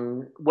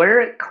wrong,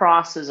 where it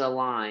crosses a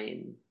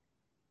line,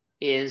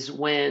 is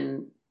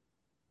when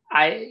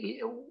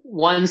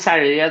one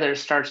side or the other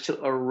starts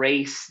to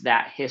erase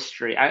that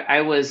history.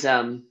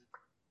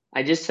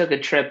 I just took a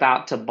trip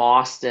out to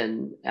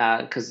Boston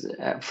because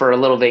for a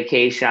little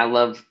vacation. I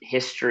love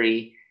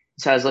history,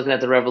 so I was looking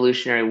at the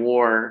Revolutionary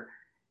War,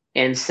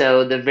 and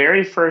so the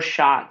very first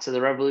shots of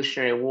the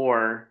Revolutionary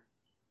War,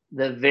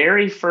 the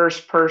very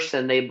first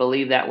person they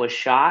believe that was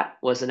shot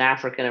was an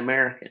African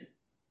American.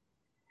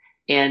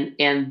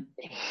 And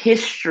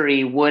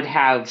history would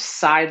have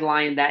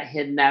sidelined that,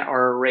 hidden that,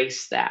 or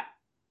erased that,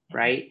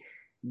 right?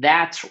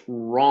 That's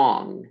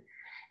wrong.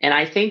 And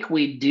I think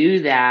we do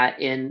that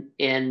in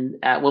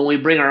when we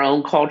bring our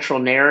own cultural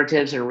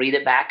narratives and read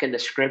it back into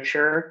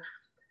Scripture.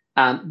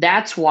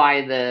 That's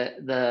why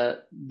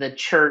the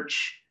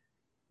church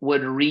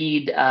would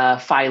read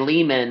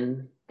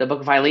Philemon, the book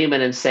of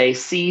Philemon, and say,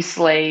 "See,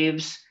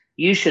 slaves,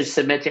 you should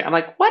submit to." I'm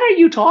like, what are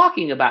you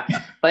talking about?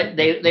 But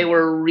they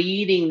were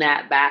reading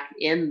that back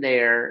in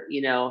there,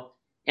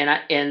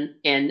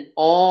 and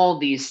all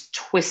these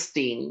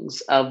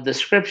twistings of the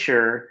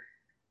Scripture.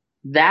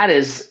 That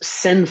is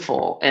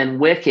sinful and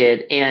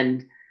wicked,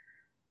 and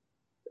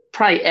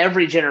probably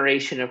every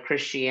generation of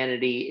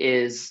Christianity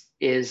is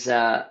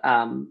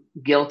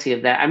guilty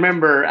of that. I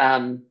remember,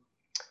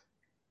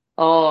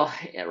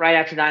 right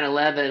after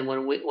 9/11,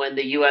 when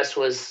the U.S.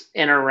 was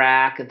in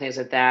Iraq and things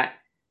like that,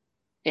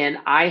 and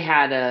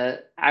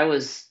I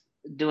was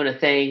doing a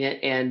thing,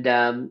 and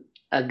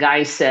a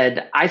guy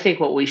said, "I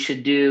think what we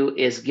should do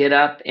is get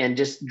up and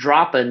just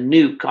drop a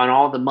nuke on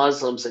all the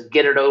Muslims and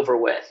get it over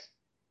with."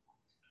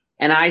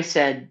 And I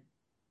said,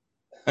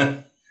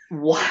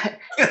 "What?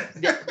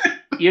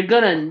 You're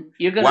gonna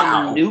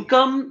Wow. nuke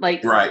them?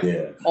 Like, Right.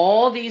 Yeah.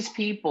 all these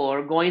people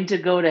are going to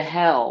go to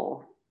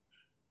hell,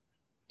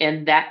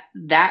 and that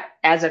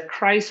as a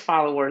Christ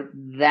follower,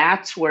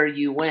 that's where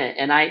you went."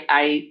 And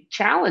I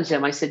challenged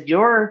him. I said,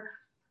 "Your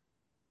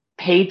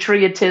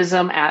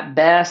patriotism at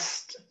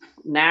best,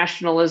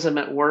 nationalism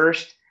at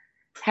worst,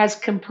 has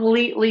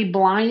completely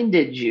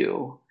blinded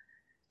you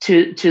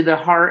to the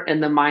heart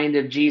and the mind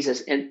of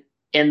Jesus."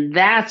 And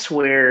that's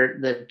where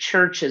the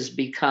church has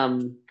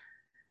become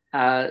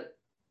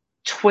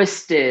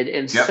twisted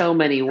in so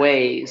many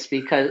ways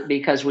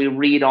because we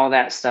read all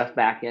that stuff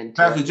back into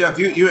Pastor it. Jeff,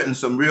 you're hitting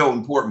some real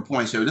important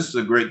points here. This is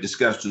a great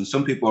discussion.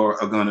 Some people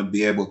are going to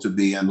be able to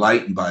be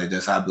enlightened by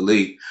this, I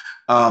believe.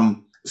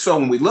 So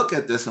when we look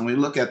at this and we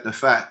look at the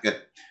fact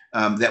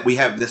that we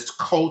have this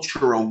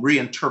cultural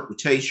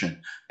reinterpretation,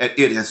 it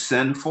is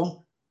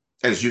sinful,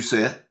 as you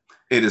said,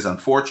 it is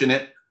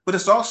unfortunate, but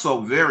it's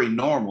also very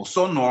normal,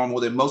 so normal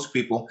that most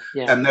people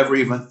have never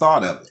even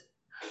thought of it.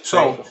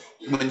 So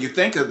when you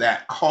think of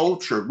that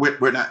culture,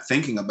 we're not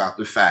thinking about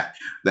the fact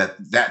that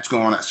that's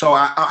going on. So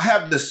I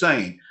have the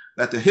saying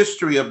that the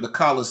history of the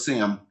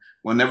Colosseum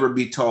will never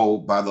be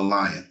told by the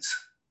lions.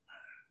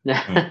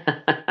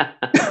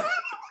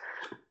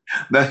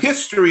 The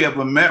history of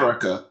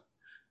America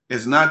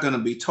is not going to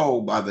be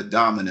told by the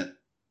dominant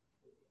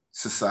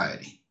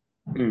society.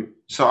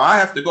 So I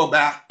have to go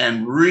back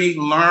and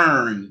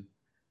relearn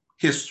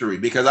history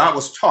because I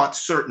was taught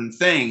certain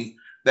things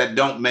that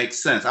don't make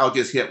sense. I'll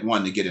just hit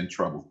one to get in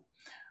trouble.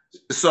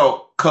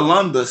 So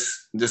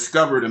Columbus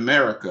discovered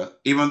America,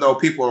 even though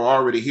people are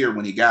already here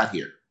when he got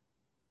here.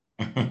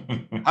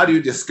 How do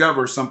you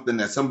discover something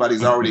that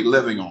somebody's already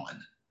living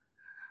on?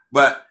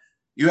 But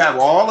you have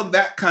all of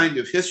that kind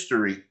of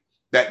history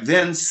that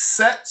then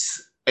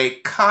sets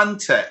a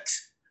context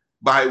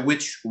by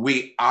which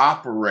we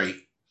operate,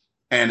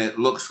 and it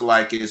looks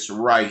like it's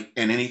right,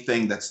 and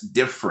anything that's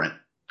different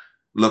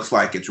looks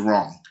like it's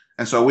wrong.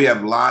 And so we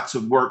have lots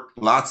of work,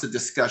 lots of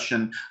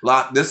discussion.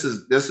 This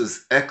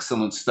is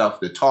excellent stuff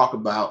to talk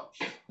about,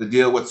 to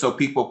deal with, so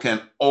people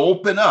can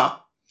open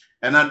up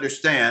and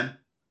understand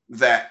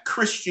that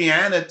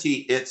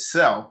Christianity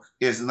itself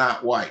is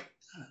not white.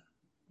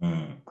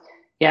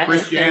 Yeah,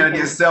 Christianity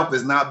itself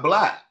is not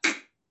black.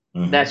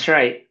 That's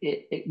right.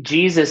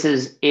 Jesus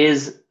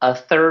is a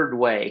third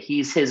way.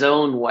 He's his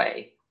own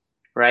way,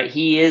 right?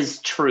 He is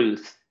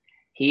truth.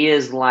 He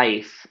is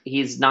life.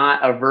 He's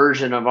not a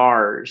version of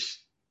ours.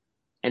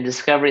 And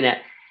discovering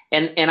that,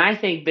 and I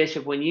think,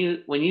 Bishop, when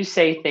you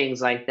say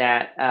things like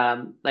that,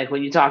 like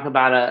when you talk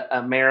about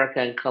America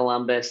and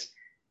Columbus,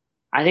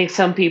 I think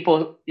some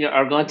people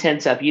are going to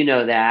tense up.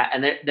 That,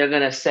 and they're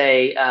going to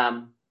say,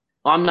 "Well,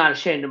 I'm not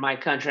ashamed of my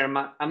country."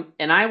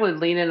 And I would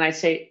lean in and I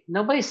say,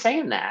 nobody's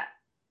saying that.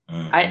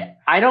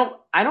 I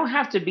don't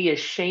have to be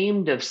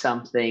ashamed of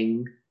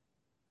something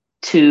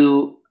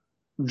to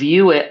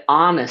view it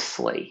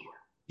honestly.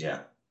 Yeah,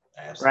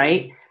 absolutely.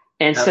 Right.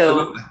 And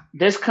so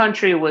this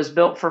country was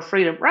built for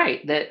freedom,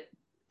 right? That,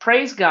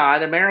 praise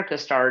God, America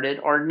started,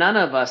 or none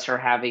of us are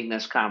having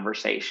this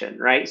conversation,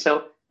 right?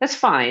 So that's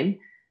fine,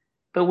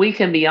 but we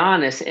can be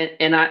honest.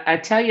 And I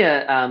tell you,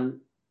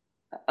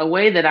 a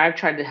way that I've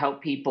tried to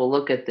help people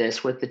look at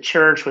this with the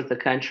church, with the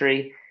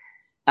country,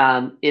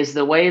 is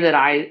the way that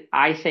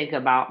I think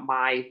about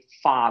my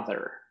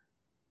father.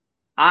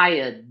 I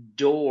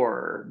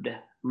adored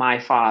my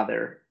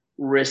father,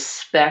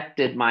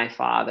 respected my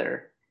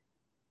father.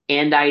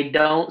 And I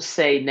don't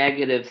say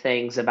negative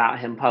things about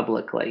him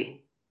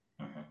publicly.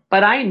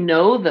 But I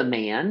know the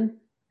man.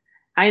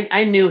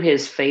 I knew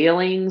his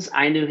failings.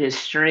 I knew his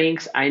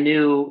strengths. I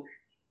knew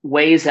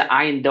ways that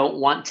I don't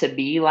want to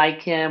be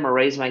like him or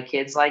raise my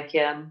kids like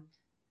him.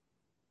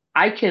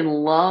 I can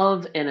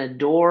love and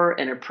adore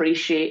and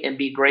appreciate and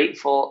be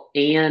grateful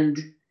and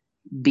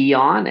be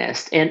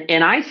honest.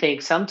 And I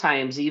think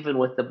sometimes even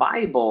with the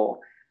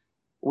Bible,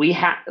 we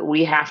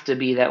have to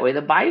be that way.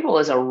 The Bible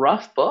is a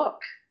rough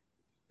book.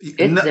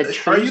 The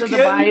truths of the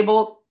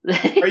Bible.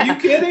 Are you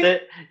kidding?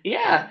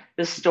 The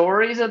the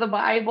stories of the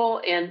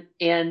Bible,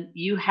 and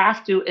you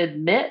have to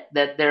admit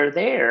that they're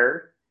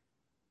there.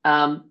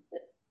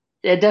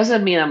 It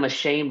doesn't mean I'm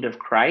ashamed of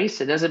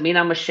Christ. It doesn't mean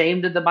I'm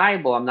ashamed of the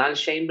Bible. I'm not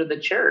ashamed of the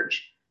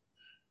church.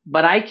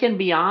 But I can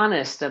be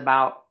honest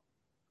about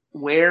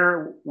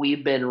where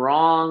we've been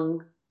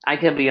wrong. I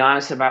can be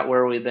honest about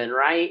where we've been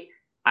right.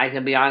 I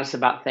can be honest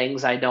about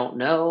things I don't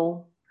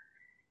know.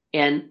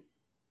 And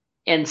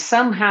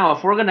somehow,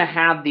 if we're going to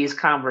have these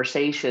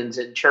conversations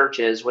in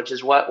churches, which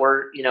is what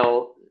we're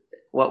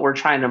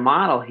trying to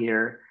model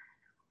here,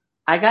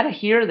 I got to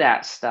hear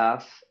that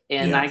stuff.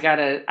 And I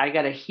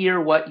gotta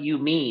hear what you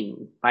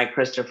mean by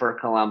Christopher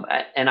Columbus,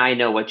 and I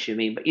know what you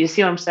mean. But you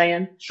see what I'm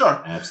saying? Sure,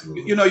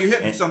 absolutely. You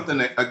hit something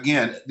that,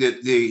 again,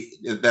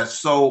 that's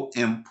so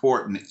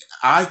important.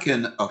 I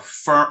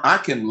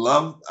can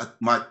love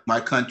my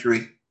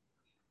country.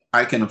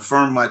 I can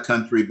affirm my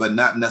country, but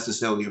not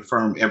necessarily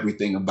affirm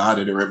everything about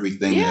it or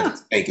everything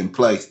that's taken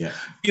place. Yeah.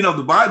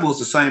 The Bible is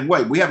the same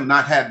way. We have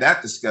not had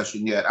that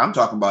discussion yet. I'm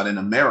talking about in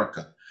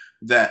America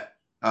that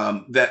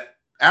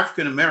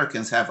African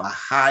Americans have a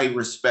high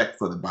respect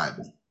for the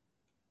Bible,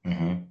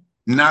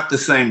 not the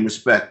same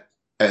respect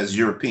as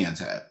Europeans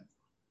have,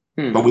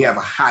 but we have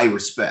a high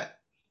respect.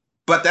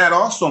 But that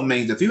also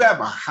means if you have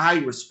a high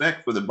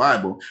respect for the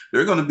Bible,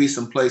 there are going to be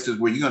some places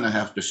where you're going to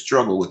have to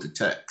struggle with the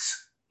text.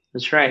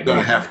 That's right. You're going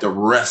to have to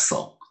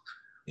wrestle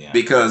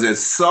because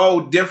it's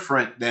so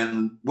different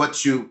than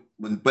what you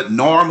but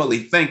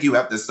normally think. You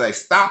have to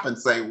stop and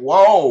say,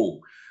 whoa.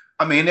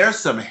 I mean, there's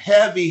some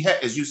heavy,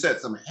 as you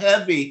said, some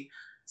heavy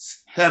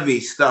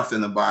stuff in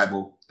the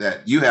Bible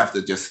that you have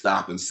to just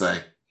stop and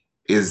say,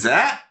 is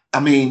that,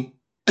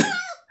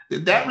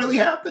 did that really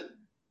happen?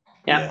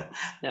 Yeah.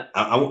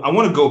 I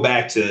want to go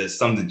back to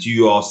something that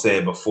you all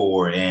said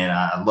before. And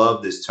I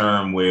love this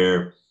term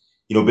where,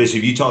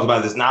 Bishop, you talked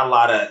about there's not a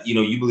lot of,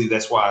 you believe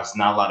that's why it's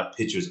not a lot of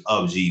pictures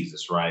of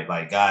Jesus, right?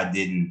 Like God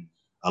didn't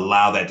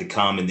allow that to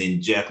come. And then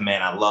Jeff,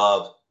 man, I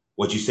love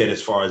what you said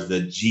as far as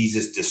the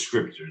Jesus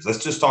descriptors.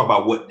 Let's just talk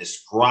about what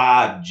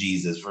described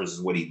Jesus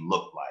versus what he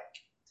looked like.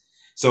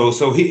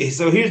 So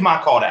here's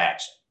my call to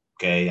action.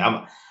 Okay,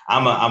 I'm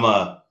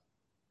a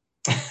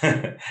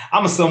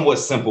somewhat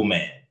simple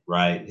man,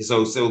 right?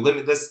 So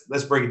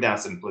let's break it down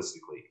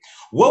simplistically.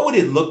 What would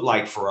it look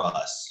like for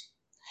us?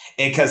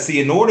 And because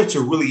in order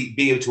to really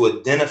be able to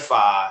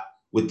identify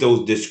with those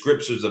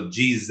descriptors of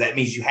Jesus, that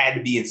means you had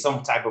to be in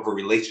some type of a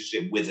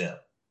relationship with him.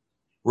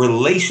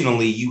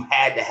 Relationally, you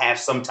had to have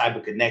some type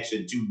of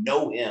connection to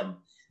know him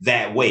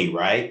that way,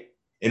 right?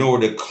 In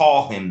order to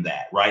call him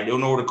that, right?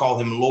 In order to call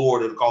him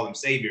Lord or to call him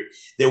Savior,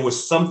 there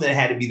was something that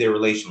had to be there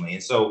relationally.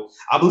 And so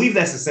I believe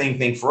that's the same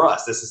thing for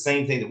us. That's the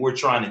same thing that we're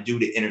trying to do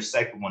to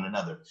intersect with one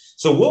another.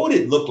 So what would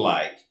it look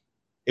like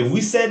if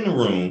we sat in a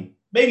room,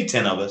 maybe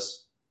 10 of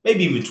us,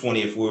 maybe even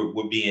 20 if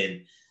we're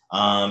being,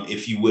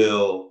 if you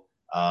will,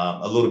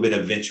 a little bit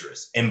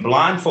adventurous, and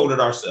blindfolded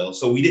ourselves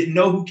so we didn't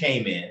know who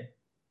came in,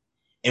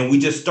 and we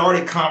just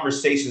started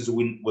conversations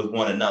with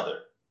one another.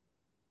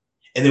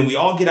 And then we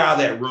all get out of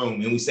that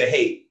room and we say,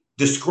 hey,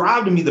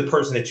 describe to me the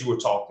person that you were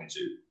talking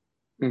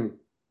to.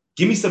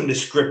 Give me some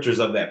descriptors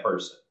of that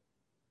person.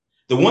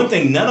 The one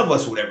thing none of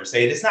us would ever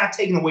say, and it's not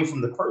taken away from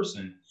the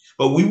person,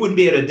 but we wouldn't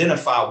be able to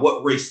identify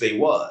what race they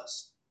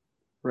was.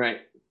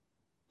 Right.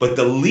 But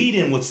the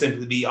lead-in would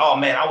simply be, oh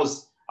man, I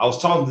was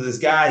talking to this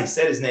guy. He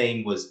said his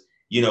name was,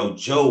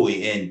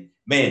 Joey. And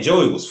man,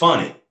 Joey was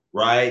funny,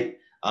 right?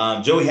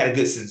 Joey had a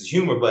good sense of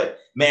humor, but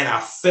man,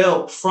 I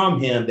felt from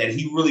him that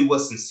he really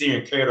was sincere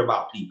and cared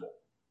about people.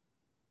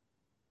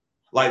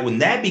 Like when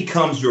that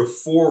becomes your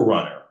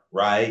forerunner,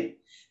 right?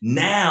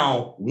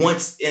 Now,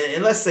 once,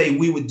 and let's say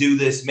we would do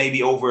this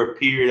maybe over a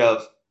period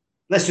of,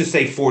 let's just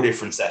say 4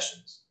 different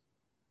sessions.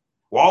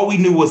 Well, all we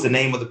knew was the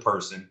name of the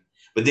person,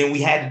 but then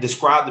we had to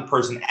describe the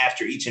person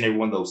after each and every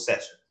one of those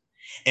sessions.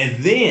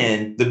 And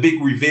then the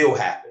big reveal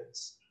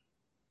happens.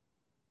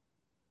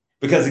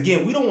 Because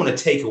again, we don't want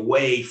to take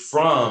away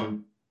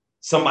from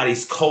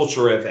somebody's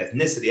culture of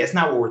ethnicity. That's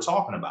not what we're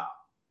talking about.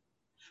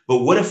 But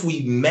what if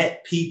we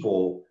met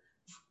people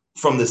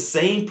from the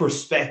same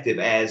perspective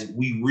as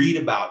we read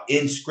about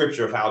in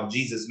scripture of how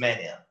Jesus met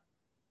him?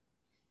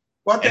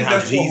 Well, I think and how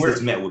that's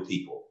Jesus met with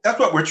people. That's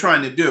what we're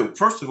trying to do.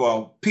 First of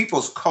all,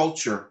 people's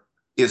culture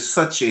is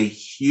such a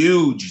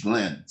huge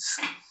lens.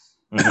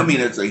 I mean,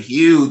 it's a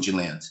huge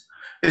lens.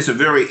 It's a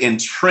very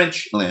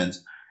entrenched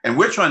lens. And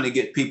we're trying to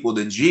get people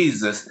to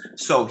Jesus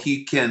so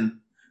he can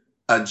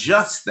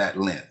adjust that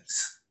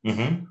lens.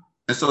 And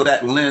so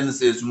that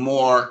lens is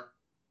more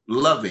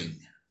loving,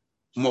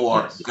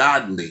 more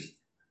godly,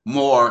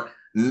 more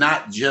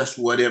not just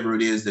whatever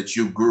it is that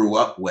you grew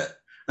up with.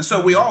 And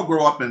so we all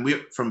grow up and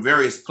we're from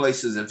various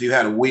places. If you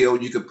had a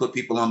wheel, you could put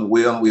people on the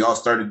wheel, and we all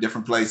started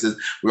different places.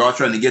 We're all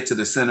trying to get to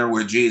the center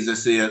where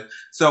Jesus is.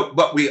 So,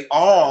 but we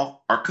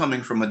all are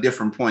coming from a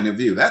different point of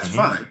view. That's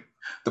fine.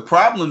 The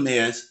problem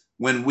is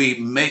when we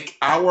make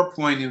our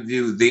point of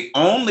view the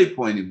only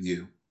point of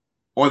view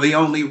or the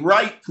only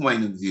right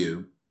point of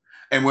view,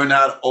 and we're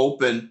not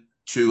open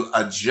to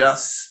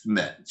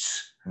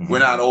adjustments. We're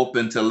not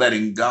open to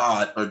letting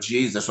God or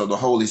Jesus or the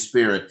Holy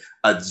Spirit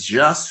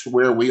adjust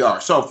where we are.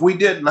 So if we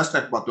did, let's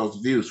talk about those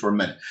views for a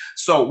minute.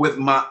 So with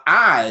my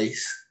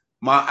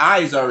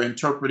eyes are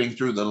interpreting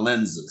through the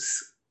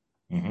lenses.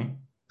 Mm-hmm.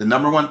 The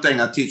number one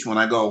thing I teach when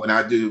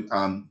I do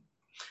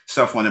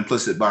stuff on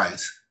implicit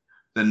bias,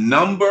 the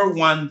number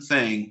one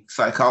thing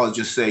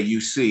psychologists say you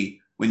see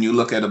when you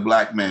look at a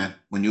black man,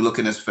 when you look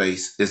in his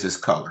face, is his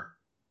color.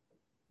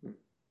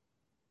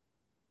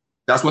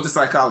 That's what the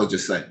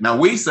psychologists say. Now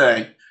we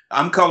say,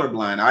 I'm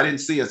colorblind. I didn't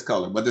see his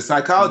color. But the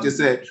psychologist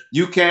said,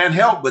 you can't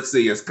help but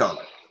see his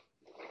color.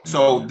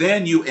 So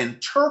then you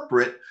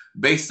interpret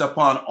based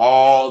upon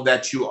all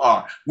that you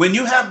are. When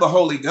you have the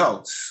Holy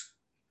Ghost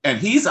and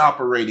he's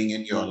operating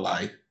in your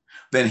life,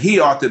 then he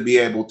ought to be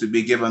able to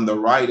be given the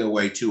right of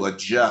way to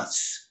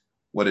adjust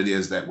what it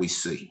is that we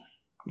see.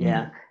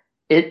 Yeah.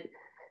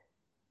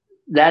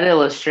 That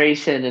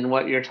illustration and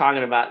what you're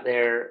talking about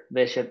there,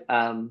 Bishop,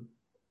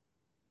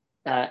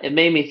 it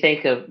made me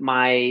think of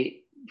my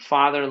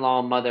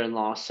father-in-law,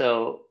 mother-in-law.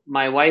 So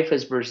my wife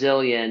is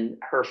Brazilian.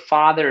 Her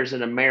father is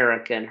an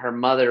American. Her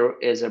mother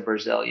is a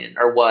Brazilian,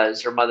 or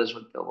was. Her mother's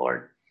with the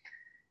Lord.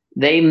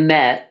 They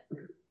met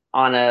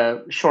on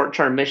a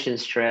short-term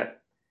missions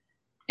trip,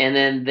 and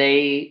then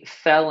they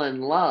fell in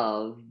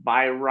love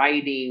by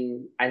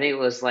writing, I think it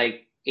was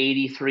like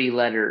 83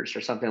 letters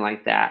or something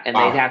like that. And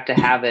they'd have to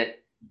have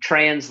it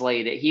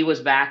translated. He was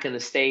back in the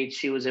States.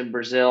 She was in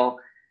Brazil.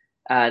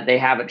 They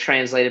have it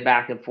translated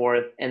back and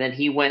forth. And then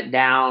he went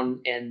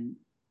down and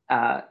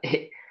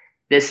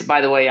this,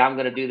 by the way, I'm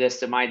going to do this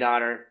to my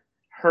daughter.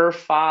 Her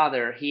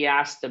father, he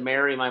asked to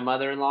marry my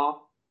mother-in-law,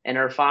 and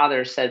her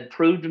father said,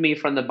 prove to me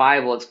from the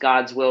Bible it's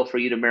God's will for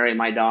you to marry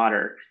my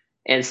daughter.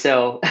 And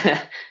so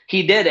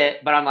he did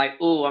it, but I'm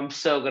like, ooh, I'm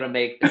so going to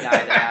make the guy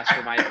that asked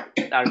for my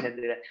daughter to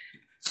do that.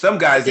 Some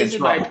guys this is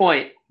my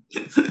point.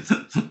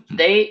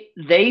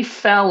 They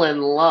fell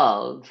in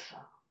love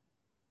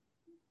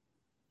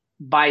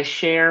by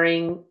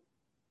sharing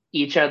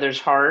each other's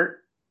heart,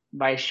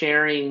 by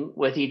sharing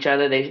with each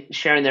other, they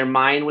sharing their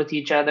mind with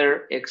each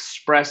other,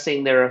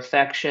 expressing their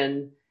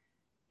affection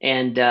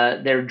and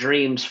their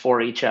dreams for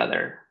each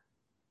other.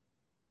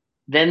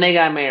 Then they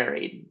got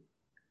married.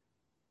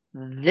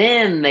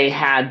 Then they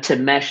had to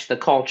mesh the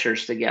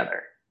cultures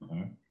together.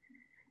 Mm-hmm.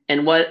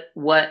 And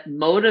what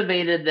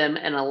motivated them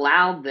and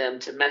allowed them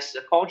to mesh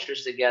the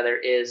cultures together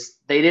is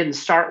they didn't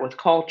start with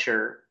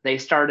culture. They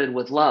started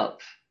with love.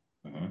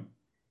 Mm-hmm.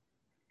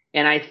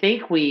 And I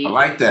think we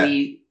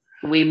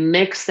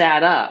mix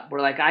that up.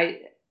 We're like,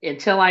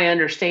 until I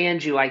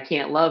understand you, I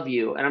can't love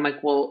you. And I'm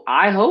like, well,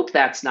 I hope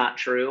that's not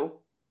true.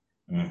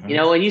 Mm-hmm. You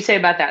know, when you say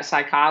about that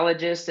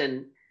psychologist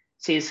and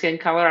see skin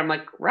color, I'm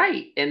like,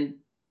 right. And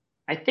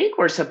I think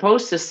we're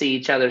supposed to see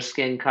each other's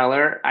skin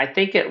color. I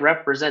think it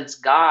represents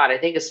God. I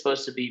think it's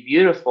supposed to be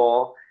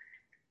beautiful.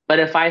 But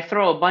if I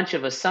throw a bunch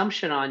of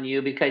assumption on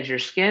you because your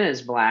skin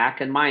is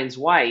black and mine's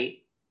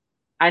white,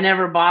 I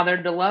never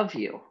bothered to love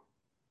you.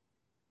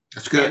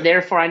 That's good. And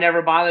therefore, I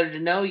never bothered to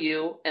know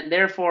you. And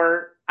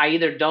therefore, I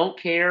either don't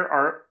care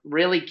or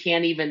really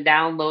can't even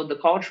download the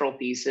cultural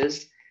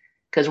pieces.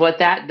 Because what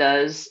that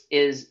does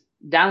is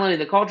downloading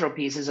the cultural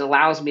pieces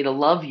allows me to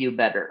love you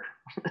better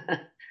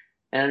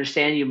and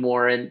understand you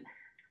more. And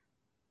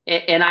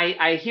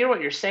I hear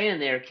what you're saying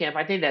there, Kemp.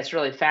 I think that's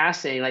really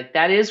fascinating. Like,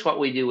 that is what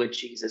we do with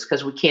Jesus,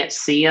 because we can't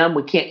see him.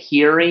 We can't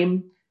hear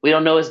him. We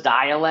don't know his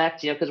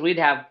dialect, because we'd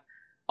have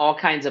all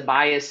kinds of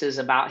biases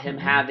about him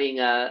having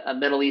a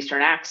Middle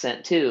Eastern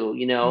accent too,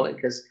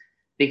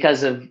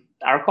 because of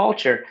our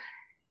culture.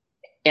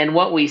 And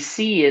what we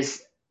see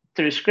is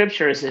through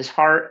scripture is his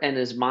heart and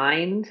his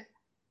mind.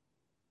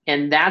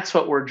 And that's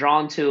what we're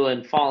drawn to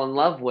and fall in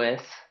love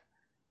with.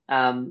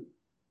 And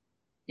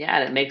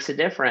it makes a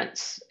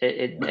difference.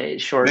 It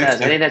sure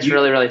does. I think that's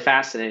really, really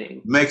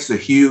fascinating. Makes a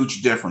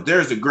huge difference.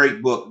 There's a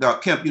great book. Now,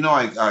 Kemp,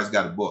 I always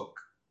got a book.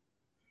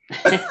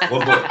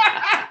 What book?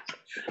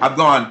 I've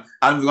gone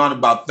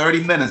about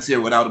 30 minutes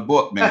here without a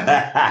book, man.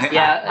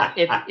 Yeah,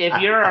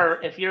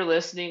 if you're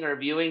listening or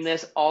viewing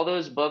this, all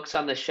those books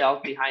on the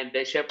shelf behind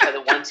Bishop are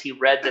the ones he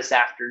read this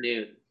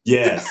afternoon.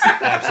 Yes,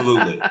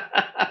 absolutely.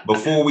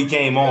 Before we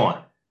came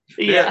on.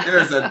 Yeah.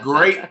 There's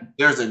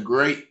a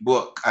great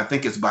book. I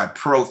think it's by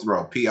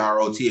Prothero,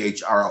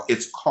 Prothro.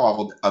 It's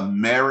called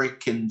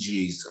American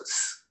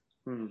Jesus.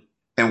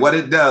 And what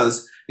it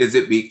does is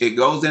it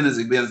goes in as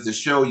it begins to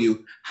show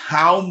you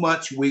how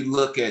much we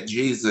look at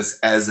Jesus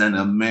as an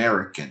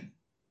American,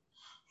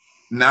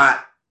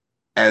 not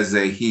as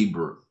a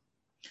Hebrew.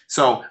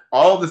 So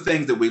all the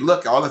things that we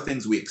look, all the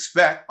things we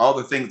expect, all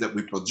the things that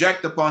we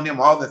project upon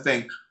him, all the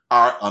things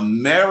are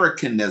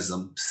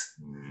Americanisms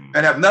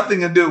that have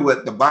nothing to do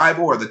with the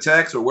Bible or the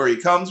text or where he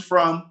comes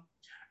from.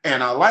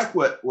 And I like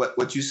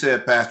what you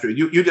said, Pastor.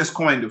 You just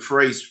coined a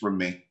phrase for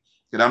me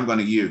that I'm going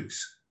to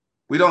use.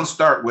 We don't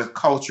start with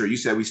culture. You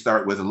said we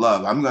start with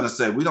love. I'm going to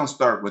say we don't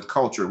start with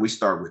culture. We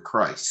start with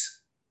Christ.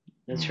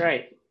 That's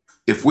right.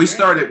 If we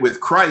started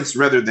with Christ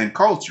rather than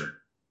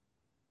culture,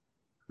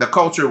 the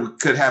culture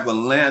could have a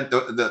lens.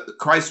 The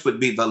Christ would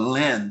be the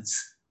lens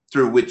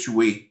through which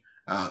we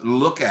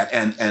look at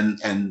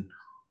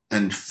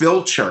and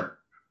filter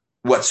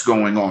what's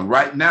going on.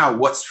 Right now,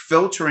 what's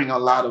filtering a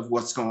lot of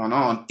what's going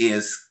on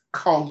is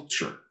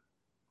culture.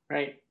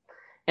 Right.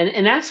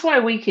 And that's why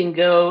we can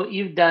go,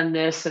 you've done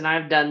this and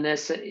I've done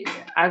this.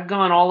 I've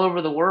gone all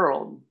over the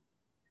world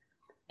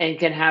and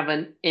can have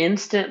an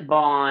instant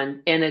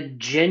bond and a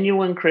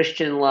genuine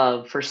Christian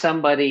love for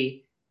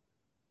somebody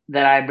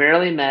that I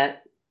barely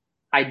met.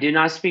 I do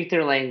not speak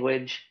their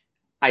language.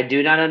 I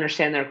do not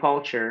understand their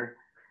culture,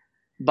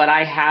 but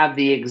I have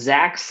the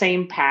exact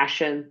same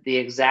passion, the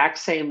exact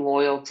same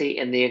loyalty,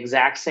 and the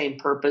exact same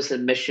purpose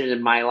and mission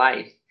in my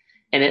life.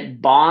 And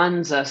it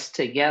bonds us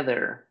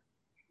together.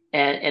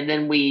 And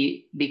then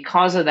we,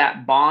 because of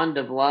that bond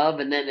of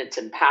love, and then it's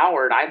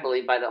empowered, I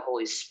believe, by the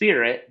Holy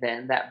Spirit,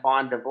 then that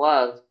bond of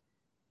love,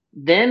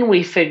 then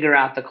we figure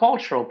out the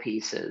cultural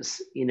pieces,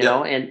 you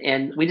know,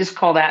 and we just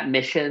call that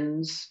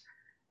missions.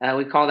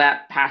 We call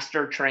that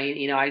pastor train.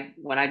 You know,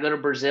 when I go to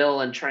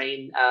Brazil and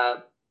train,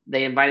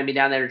 they invited me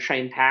down there to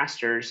train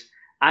pastors.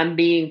 I'm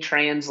being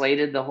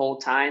translated the whole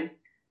time,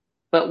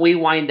 but we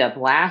wind up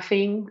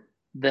laughing.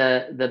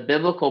 The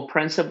biblical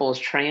principles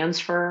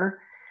transfer.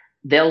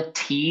 They'll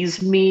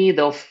tease me.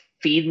 They'll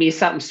feed me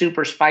something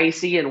super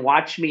spicy and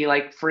watch me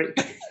like freak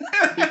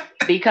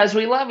because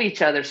we love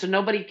each other. So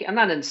I'm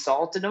not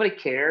insulted. Nobody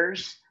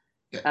cares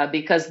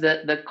because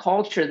the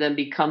culture then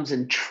becomes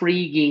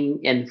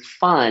intriguing and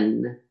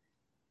fun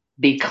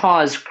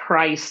because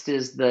Christ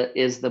is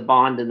the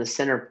bond and the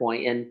center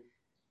point. And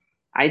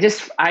I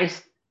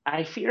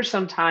fear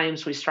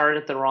sometimes we start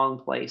at the wrong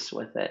place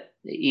with it,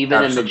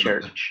 even in the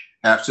church.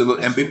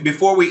 Absolutely. And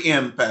before we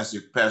end,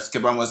 Pastor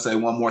Kip, I want to say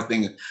one more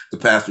thing to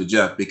Pastor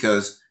Jeff,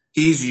 because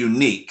he's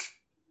unique,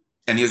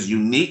 and his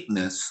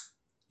uniqueness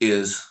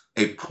is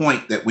a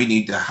point that we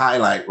need to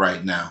highlight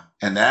right now.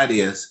 And that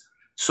is,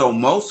 so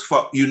most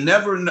folks,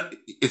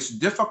 it's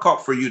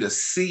difficult for you to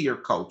see your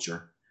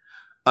culture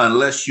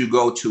unless you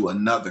go to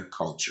another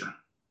culture.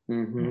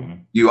 Mm-hmm.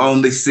 You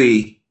only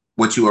see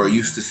what you are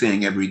used to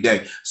seeing every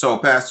day. So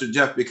Pastor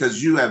Jeff,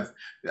 because you have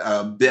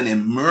been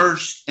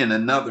immersed in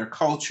another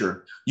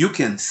culture, you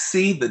can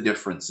see the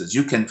differences.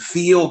 You can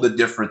feel the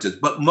differences.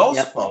 But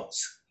most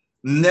folks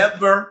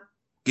never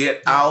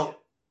get out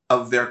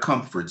of their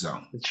comfort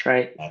zone. That's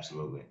right.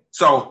 Absolutely.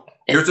 So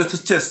here's a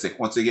statistic.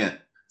 Once again,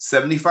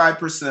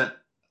 75%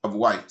 of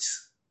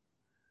whites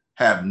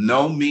have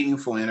no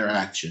meaningful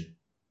interaction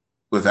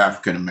with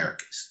African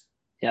Americans.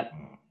 Yep.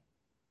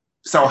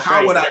 So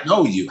how would I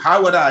know you?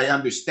 How would I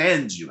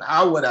understand you?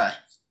 How would I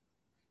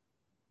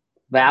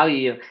value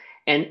you?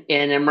 And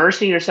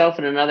immersing yourself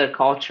in another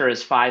culture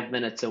is 5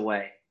 minutes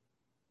away.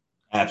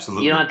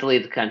 Absolutely. You don't have to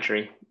leave the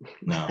country.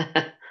 No.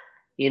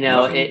 You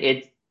know,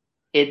 it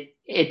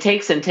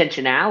takes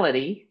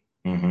intentionality.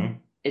 Mm-hmm.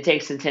 It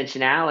takes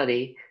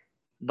intentionality,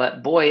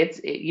 but boy,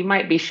 you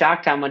might be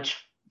shocked how much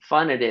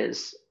fun it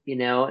is, you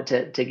know,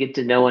 to get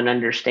to know and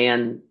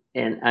understand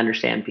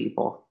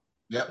people.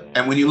 Yep. Yeah.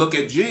 And when you look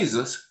at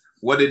Jesus,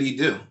 what did he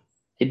do?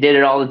 He did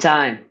it all the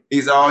time.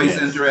 He's always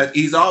interested.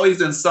 He's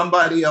always in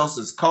somebody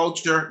else's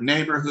culture,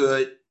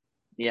 neighborhood,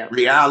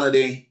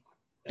 reality.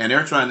 And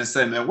they're trying to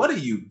say, man, what are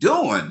you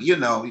doing? You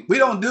know, we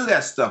don't do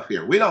that stuff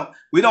here. We don't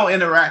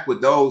interact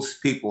with those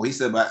people. He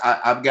said, but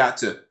I've got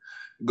to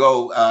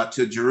go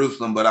to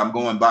Jerusalem, but I'm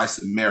going by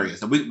Samaria.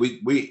 So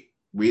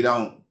we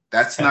don't,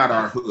 that's not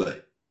our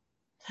hood.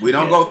 We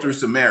don't go through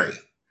Samaria.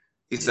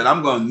 He said,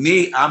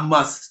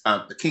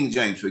 the King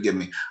James, forgive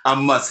me, I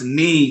must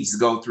needs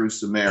go through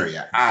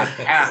Samaria. I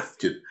have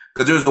to,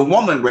 because there's a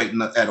woman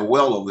waiting at a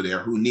well over there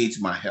who needs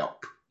my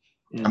help.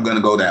 Mm-hmm. I'm going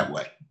to go that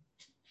way.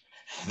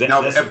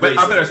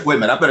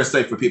 I better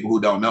say for people who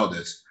don't know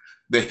this,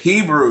 the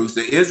Hebrews,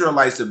 the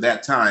Israelites of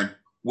that time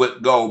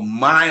would go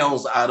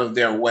miles out of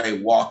their way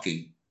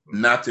walking,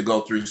 not to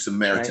go through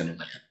Samaritan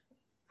land.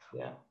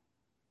 Yeah.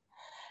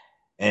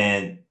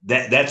 And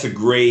that's a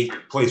great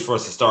place for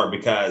us to start,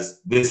 because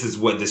this is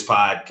what this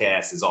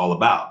podcast is all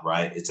about,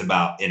 right? It's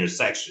about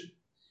intersection.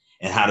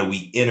 And how do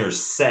we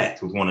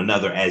intersect with one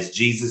another, as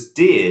Jesus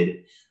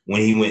did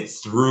when he went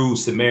through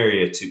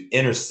Samaria to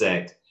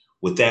intersect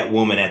with that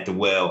woman at the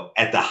well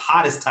at the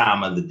hottest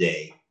time of the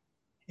day.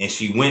 And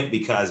she went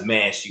because,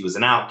 man, she was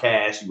an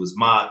outcast. She was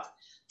mocked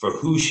for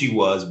who she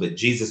was, but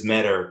Jesus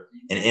met her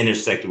and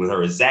intersected with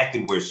her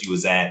exactly where she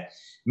was at.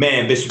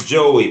 Man, Bishop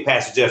Joey,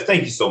 Pastor Jeff,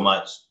 thank you so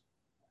much.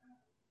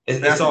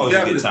 It's always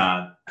a good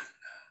time.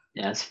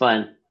 Yeah, it's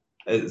fun.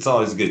 It's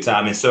always a good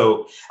time. And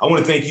so I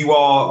want to thank you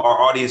all, our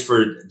audience,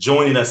 for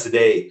joining us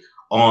today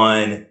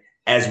on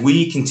as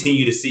we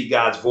continue to seek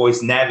God's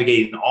voice,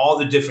 navigating all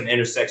the different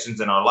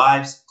intersections in our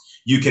lives.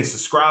 You can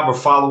subscribe or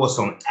follow us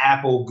on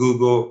Apple,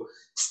 Google,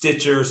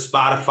 Stitcher,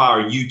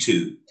 Spotify, or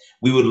YouTube.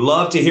 We would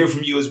love to hear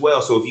from you as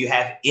well. So if you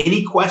have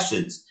any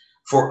questions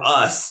for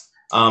us,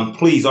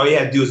 please, all you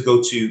have to do is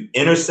go to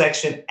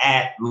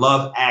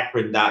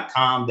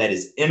intersection@loveakron.com. That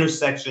is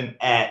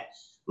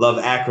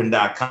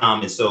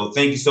intersection@loveakron.com. And so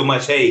thank you so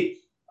much. Hey,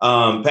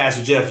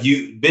 Pastor Jeff,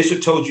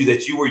 Bishop told you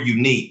that you were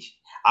unique.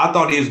 I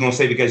thought he was going to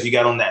say because you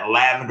got on that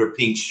lavender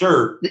pink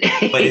shirt,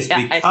 but it's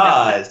Yeah,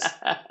 because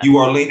you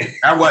are leaning.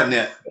 That wasn't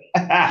it.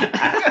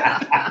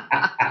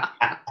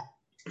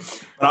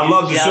 But I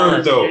love the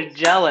shirt though. You're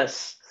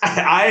jealous.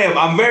 I am.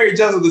 I'm very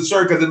jealous of the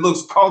shirt because it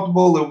looks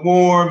comfortable and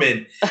warm,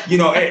 and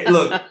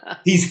look,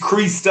 he's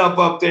creased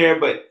up there.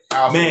 But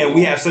man,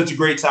 we have such a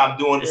great time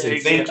doing this,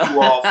 and thank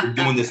you all for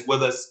doing this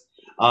with us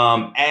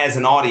as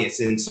an audience.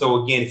 And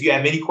so again, if you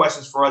have any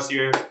questions for us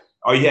here,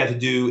 all you have to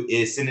do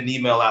is send an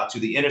email out to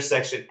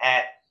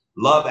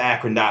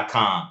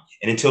theintersection@loveakron.com.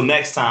 And until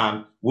next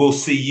time, we'll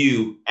see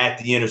you at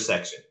the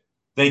intersection.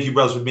 Thank you,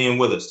 brothers, for being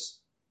with us.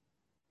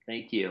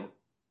 Thank you.